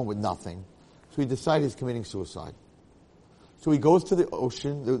father to come home with nothing. So he decided he's committing suicide. So he goes to the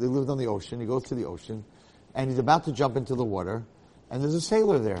ocean, they lived on the ocean, he goes to the ocean, and he's about to jump into the water, and there's a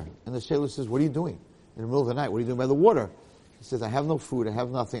sailor there. And the sailor says, what are you doing? In the middle of the night, what are you doing by the water? He says, I have no food, I have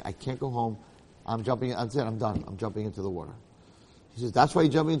nothing, I can't go home, I'm jumping, I'm done, I'm jumping into the water. He says, that's why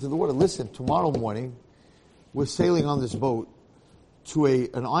you're jumping into the water. Listen, tomorrow morning, we're sailing on this boat to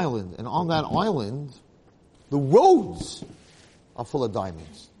an island, and on that island, the roads are full of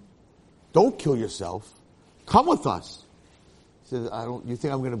diamonds. Don't kill yourself. Come with us. He says, you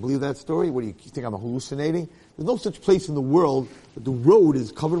think I'm going to believe that story? What do you think I'm hallucinating? There's no such place in the world that the road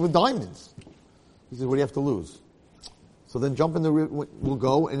is covered with diamonds. He says, what do you have to lose? So then jump in the river, we'll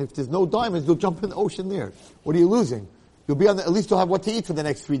go, and if there's no diamonds, you'll jump in the ocean there. What are you losing? You'll be at least you'll have what to eat for the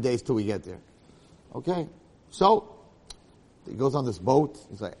next 3 days till we get there. Okay? So, he goes on this boat,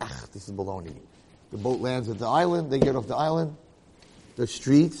 he's like, this is baloney. The boat lands at the island, they get off the island, the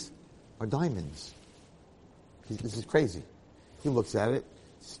streets are diamonds. This is crazy. He looks at it,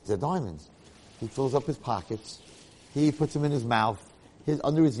 they're diamonds. He fills up his pockets, he puts them in his mouth,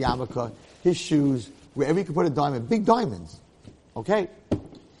 under his yarmulke, his shoes, wherever he can put a diamond, big diamonds. Okay?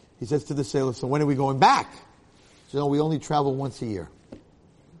 He says to the sailor, so when are we going back? So no, we only travel once a year.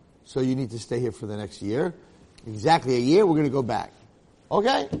 So you need to stay here for the next year. Exactly a year, we're going to go back.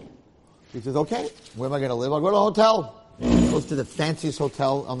 Okay? He says, okay, where am I going to live? I'll go to a hotel. Goes to the fanciest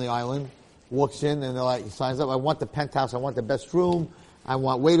hotel on the island, walks in, and he signs up, I want the penthouse, I want the best room, I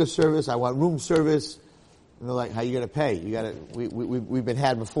want waiter service, I want room service. And they're like, how are you going to pay? We've been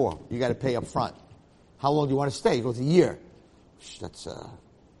had before. You got to pay up front. How long do you want to stay? He goes, a year. That's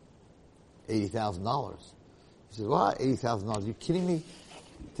 $80,000. He says, what? $80,000. Are you kidding me?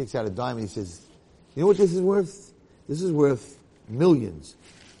 He takes out a dime and he says, you know what this is worth? This is worth millions.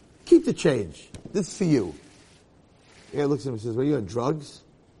 Keep the change. This is for you. The guy looks at him and says, what are you on drugs?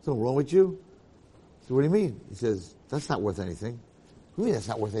 Something wrong with you? So what do you mean? He says, that's not worth anything. What do you mean that's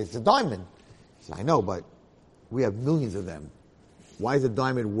not worth anything? It's a diamond. He says, I know, but we have millions of them. Why is a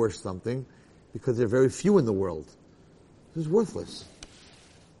diamond worth something? Because there are very few in the world. This is worthless.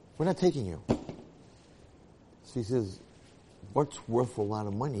 We're not taking you. So he says, what's worth a lot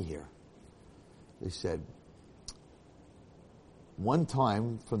of money here? They said, one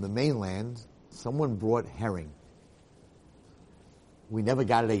time from the mainland, someone brought herring. We never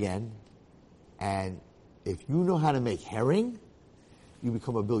got it again. And if you know how to make herring, you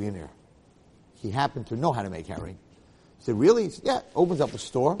become a billionaire. He happened to know how to make herring. He said, really? He said, yeah. Opens up a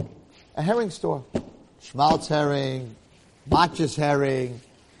store, a herring store. Schmaltz herring, Matches herring,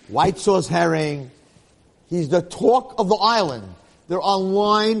 white sauce herring. He's the talk of the island. They're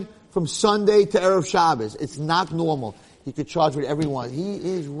online from Sunday to Erev Shabbos. It's not normal. He could charge what everyone. He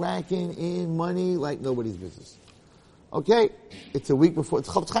is racking in money like nobody's business. Okay? It's a week before,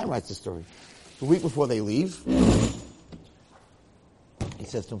 Chavetz Chaim writes the story. It's a week before they leave. He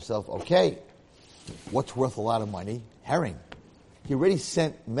says to himself, okay, what's worth a lot of money? Herring. He already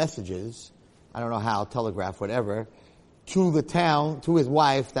sent messages, I don't know how, telegraph, whatever, to the town, to his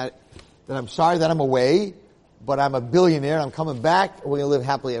wife, that I'm sorry that I'm away, but I'm a billionaire, I'm coming back, and we're going to live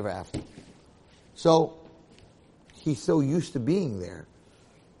happily ever after. So, he's so used to being there,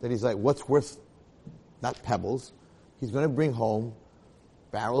 that he's like, what's worth not pebbles. He's going to bring home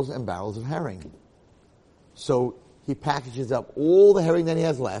barrels and barrels of herring. So he packages up all the herring that he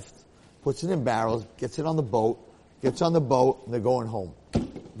has left, puts it in barrels, gets it on the boat, gets on the boat, and they're going home.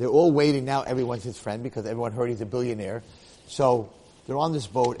 They're all waiting now. Everyone's his friend because everyone heard he's a billionaire. So they're on this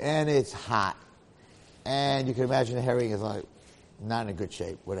boat, and it's hot. And you can imagine the herring is like not in a good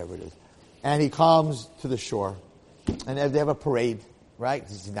shape, whatever it is. And he comes to the shore, and they have a parade, right?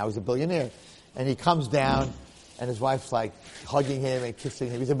 Now he's a billionaire. And he comes down, and his wife's like hugging him and kissing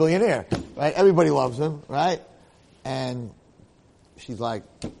him. He's a billionaire, right? Everybody loves him, right? And she's like,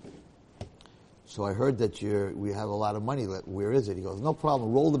 so I heard that we have a lot of money. Where is it? He goes, no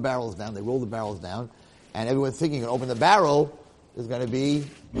problem. Roll the barrels down. They roll the barrels down. And everyone's thinking, open the barrel, there's going to be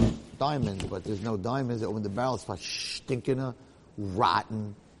diamonds. But there's no diamonds. They open the barrel, it's like stinking,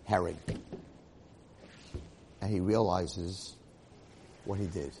 rotten herring. And he realizes what he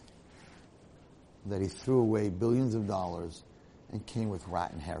did. That he threw away billions of dollars and came with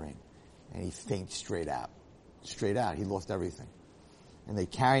rotten herring. And he faints straight out. Straight out. He lost everything. And they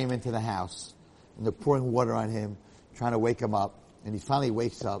carry him into the house. And they're pouring water on him, trying to wake him up. And he finally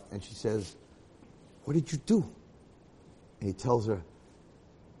wakes up, and she says, what did you do? And he tells her,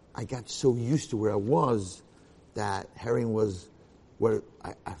 I got so used to where I was that herring was where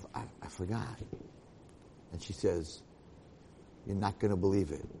I forgot. And she says, you're not going to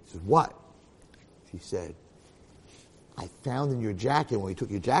believe it. He says, what? She said, I found in your jacket, when you took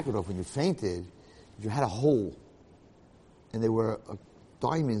your jacket off, when you fainted, you had a hole. And there were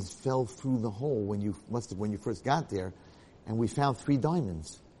diamonds fell through the hole when you first got there, and we found 3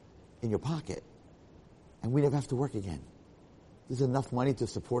 diamonds in your pocket, and we never have to work again. There's enough money to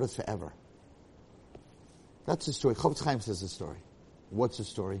support us forever. That's the story. Chofetz Chaim says the story. What's the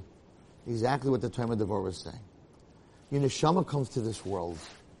story? Exactly what the Torah Devorah is saying. Your neshama comes to this world,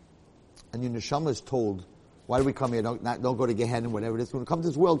 and your neshama is told, why do we come here? Don't go to Gehenna, whatever it is. When we come to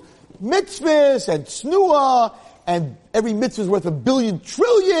this world, mitzvahs and snua, and every mitzvah is worth 1 billion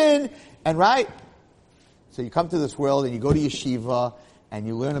trillion, and right? So you come to this world and you go to yeshiva, and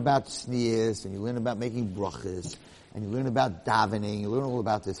you learn about sneas, and you learn about making brachas, and you learn about davening, you learn all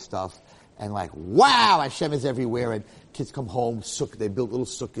about this stuff, and like, wow, Hashem is everywhere, and kids come home, they built little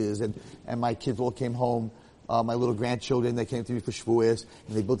sukkahs, and my kids all came home, my little grandchildren, they came to me for Shavuos,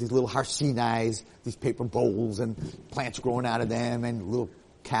 and they built these little har sinais, these paper bowls, and plants growing out of them, and little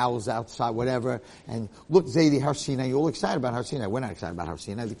cows outside, whatever. And look, Zaidi, har sinai, you're all excited about har sinai. We're not excited about har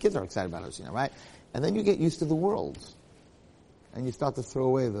sinai. The kids are excited about har sinai, right? And then you get used to the world. And you start to throw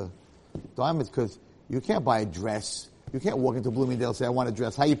away the diamonds, because you can't buy a dress. You can't walk into Bloomingdale and say, I want a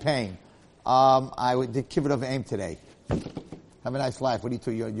dress. How you paying? I did kibbut of aim today. Have a nice life. What do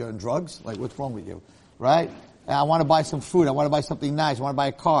you do? You're on drugs? Like, what's wrong with you? Right? And I want to buy some food. I want to buy something nice. I want to buy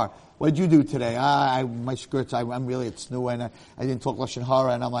a car. What did you do today? My skirts, I'm really at snoo, and I didn't talk Lashon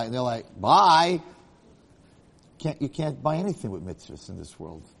Hara, and they're like, bye. You can't buy anything with mitzvahs in this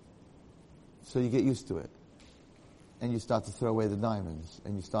world. So you get used to it. And you start to throw away the diamonds,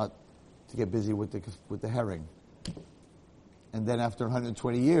 and you start to get busy with the herring. And then after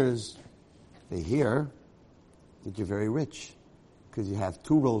 120 years, they hear that you're very rich, because you have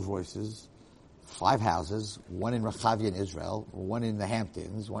 2 Rolls Royces, 5 houses, 1 in Rechavia in Israel, 1 in the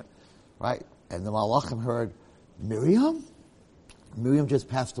Hamptons, right? And the Malachim heard, Miriam just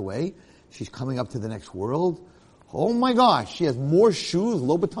passed away. She's coming up to the next world. Oh my gosh, she has more shoes,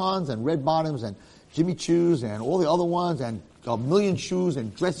 Louboutins and red bottoms and Jimmy Choos and all the other ones, and a million shoes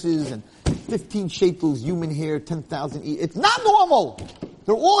and dresses and 15 shekels, human hair, 10,000 each. It's not normal.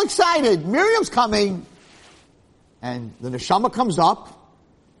 They're all excited. Miriam's coming. And the neshama comes up,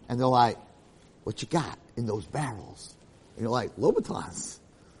 and they're like, what you got in those barrels? And you're like, Louboutins.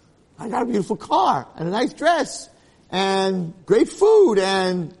 I got a beautiful car, and a nice dress, and great food,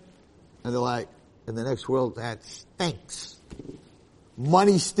 and they're like, in the next world, that stinks.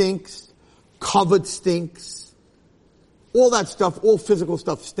 Money stinks. Covet stinks. All that stuff, all physical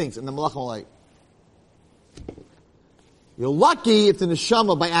stuff stinks. And the malachim are like, you're lucky if the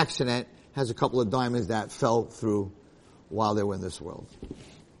neshama by accident has a couple of diamonds that fell through while they were in this world.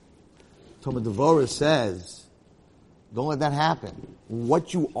 Talmud Devorah says, don't let that happen.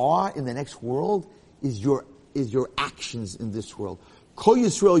 What you are in the next world is your actions in this world. Kol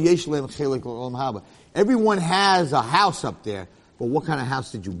Yisrael yesh lehem chelek l'olam haba. Everyone has a house up there, but what kind of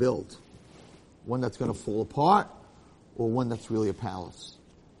house did you build? One that's going to fall apart, or one that's really a palace?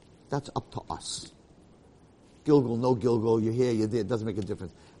 That's up to us. Gilgal, no Gilgal, you're here, you're there, it doesn't make a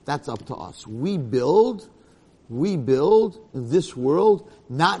difference. That's up to us. We build this world,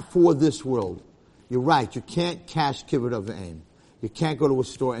 not for this world. You're right, you can't cash kibbut of aim. You can't go to a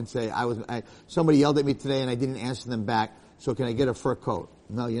store and say, somebody yelled at me today and I didn't answer them back, so can I get a fur coat?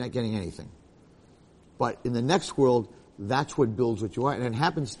 No, you're not getting anything. But in the next world, that's what builds what you are. And it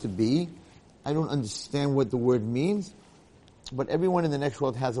happens to be, I don't understand what the word means, but everyone in the next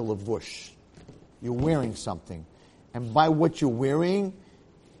world has a lavush. You're wearing something. And by what you're wearing,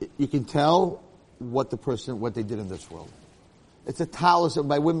 you can tell what they did in this world. It's a talus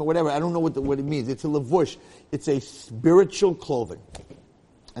by women, whatever. I don't know what it means. It's a lavush. It's a spiritual clothing.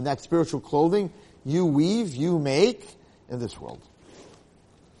 And that spiritual clothing, you weave, you make in this world.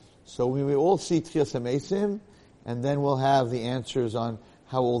 So we will all see Tchias HaMesim, and then we'll have the answers on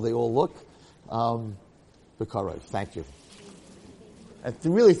how old they all look. Thank you. And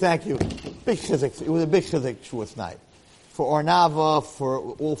to really thank you. Big chizik. It was a big chizik Shavuos night. For Ornava,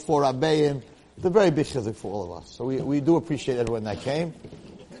 for all four Rabbeim, it's a very big chizik for all of us. So we do appreciate everyone that came.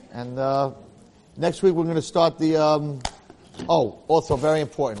 And next week we're going to start the. Also very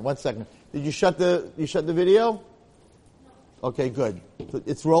important. 1 second. Did you shut the video? Okay, good. So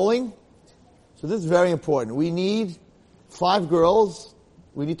it's rolling. So this is very important. We need 5 girls.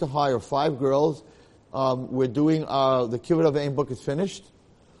 We need to hire 5 girls. We're doing the Kibbutz of Ein book is finished,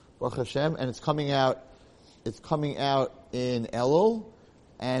 Baruch Hashem, and it's coming out. It's coming out in Elul,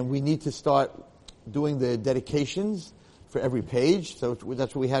 and we need to start doing the dedications for every page. So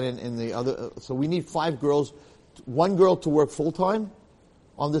that's what we had in the other. So we need 5 girls, 1 girl to work full time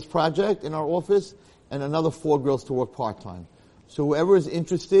on this project in our office, and another 4 girls to work part time. So whoever is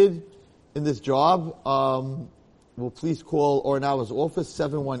interested in this job, will please call Ornava's office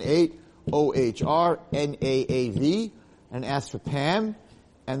 718-OHR-NAAV and ask for Pam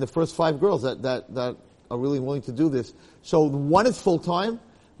and the first 5 girls that are really willing to do this. So the one is full time.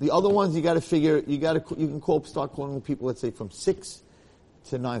 The other ones you got to figure. You can start calling people. Let's say from 6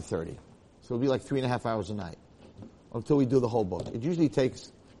 to 9:30. So it'll be like 3.5 hours a night until we do the whole book. It usually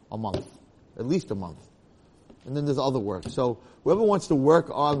takes a month, at least a month, and then there's other work. So whoever wants to work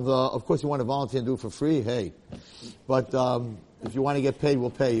on of course you want to volunteer and do it for free. Hey, but if you want to get paid, we'll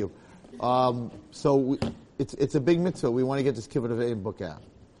pay you. It's a big mitzvah. We want to get this Kibbutz of Ein book out,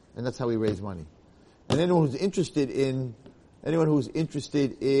 and that's how we raise money. And anyone who's interested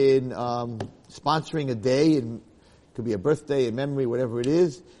in sponsoring a day, and it could be a birthday, a memory, whatever it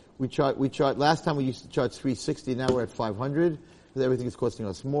is, we charge. Last time we used to charge $360. Now we're at $500 because everything is costing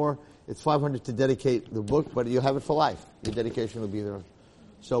us more. It's $500 to dedicate the book, but you'll have it for life. Your dedication will be there.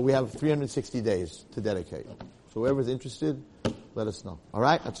 So we have 360 days to dedicate. So whoever's interested, let us know. All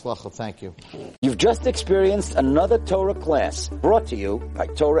right? Atzlacha. Thank you. You've just experienced another Torah class brought to you by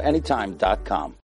TorahAnytime.com.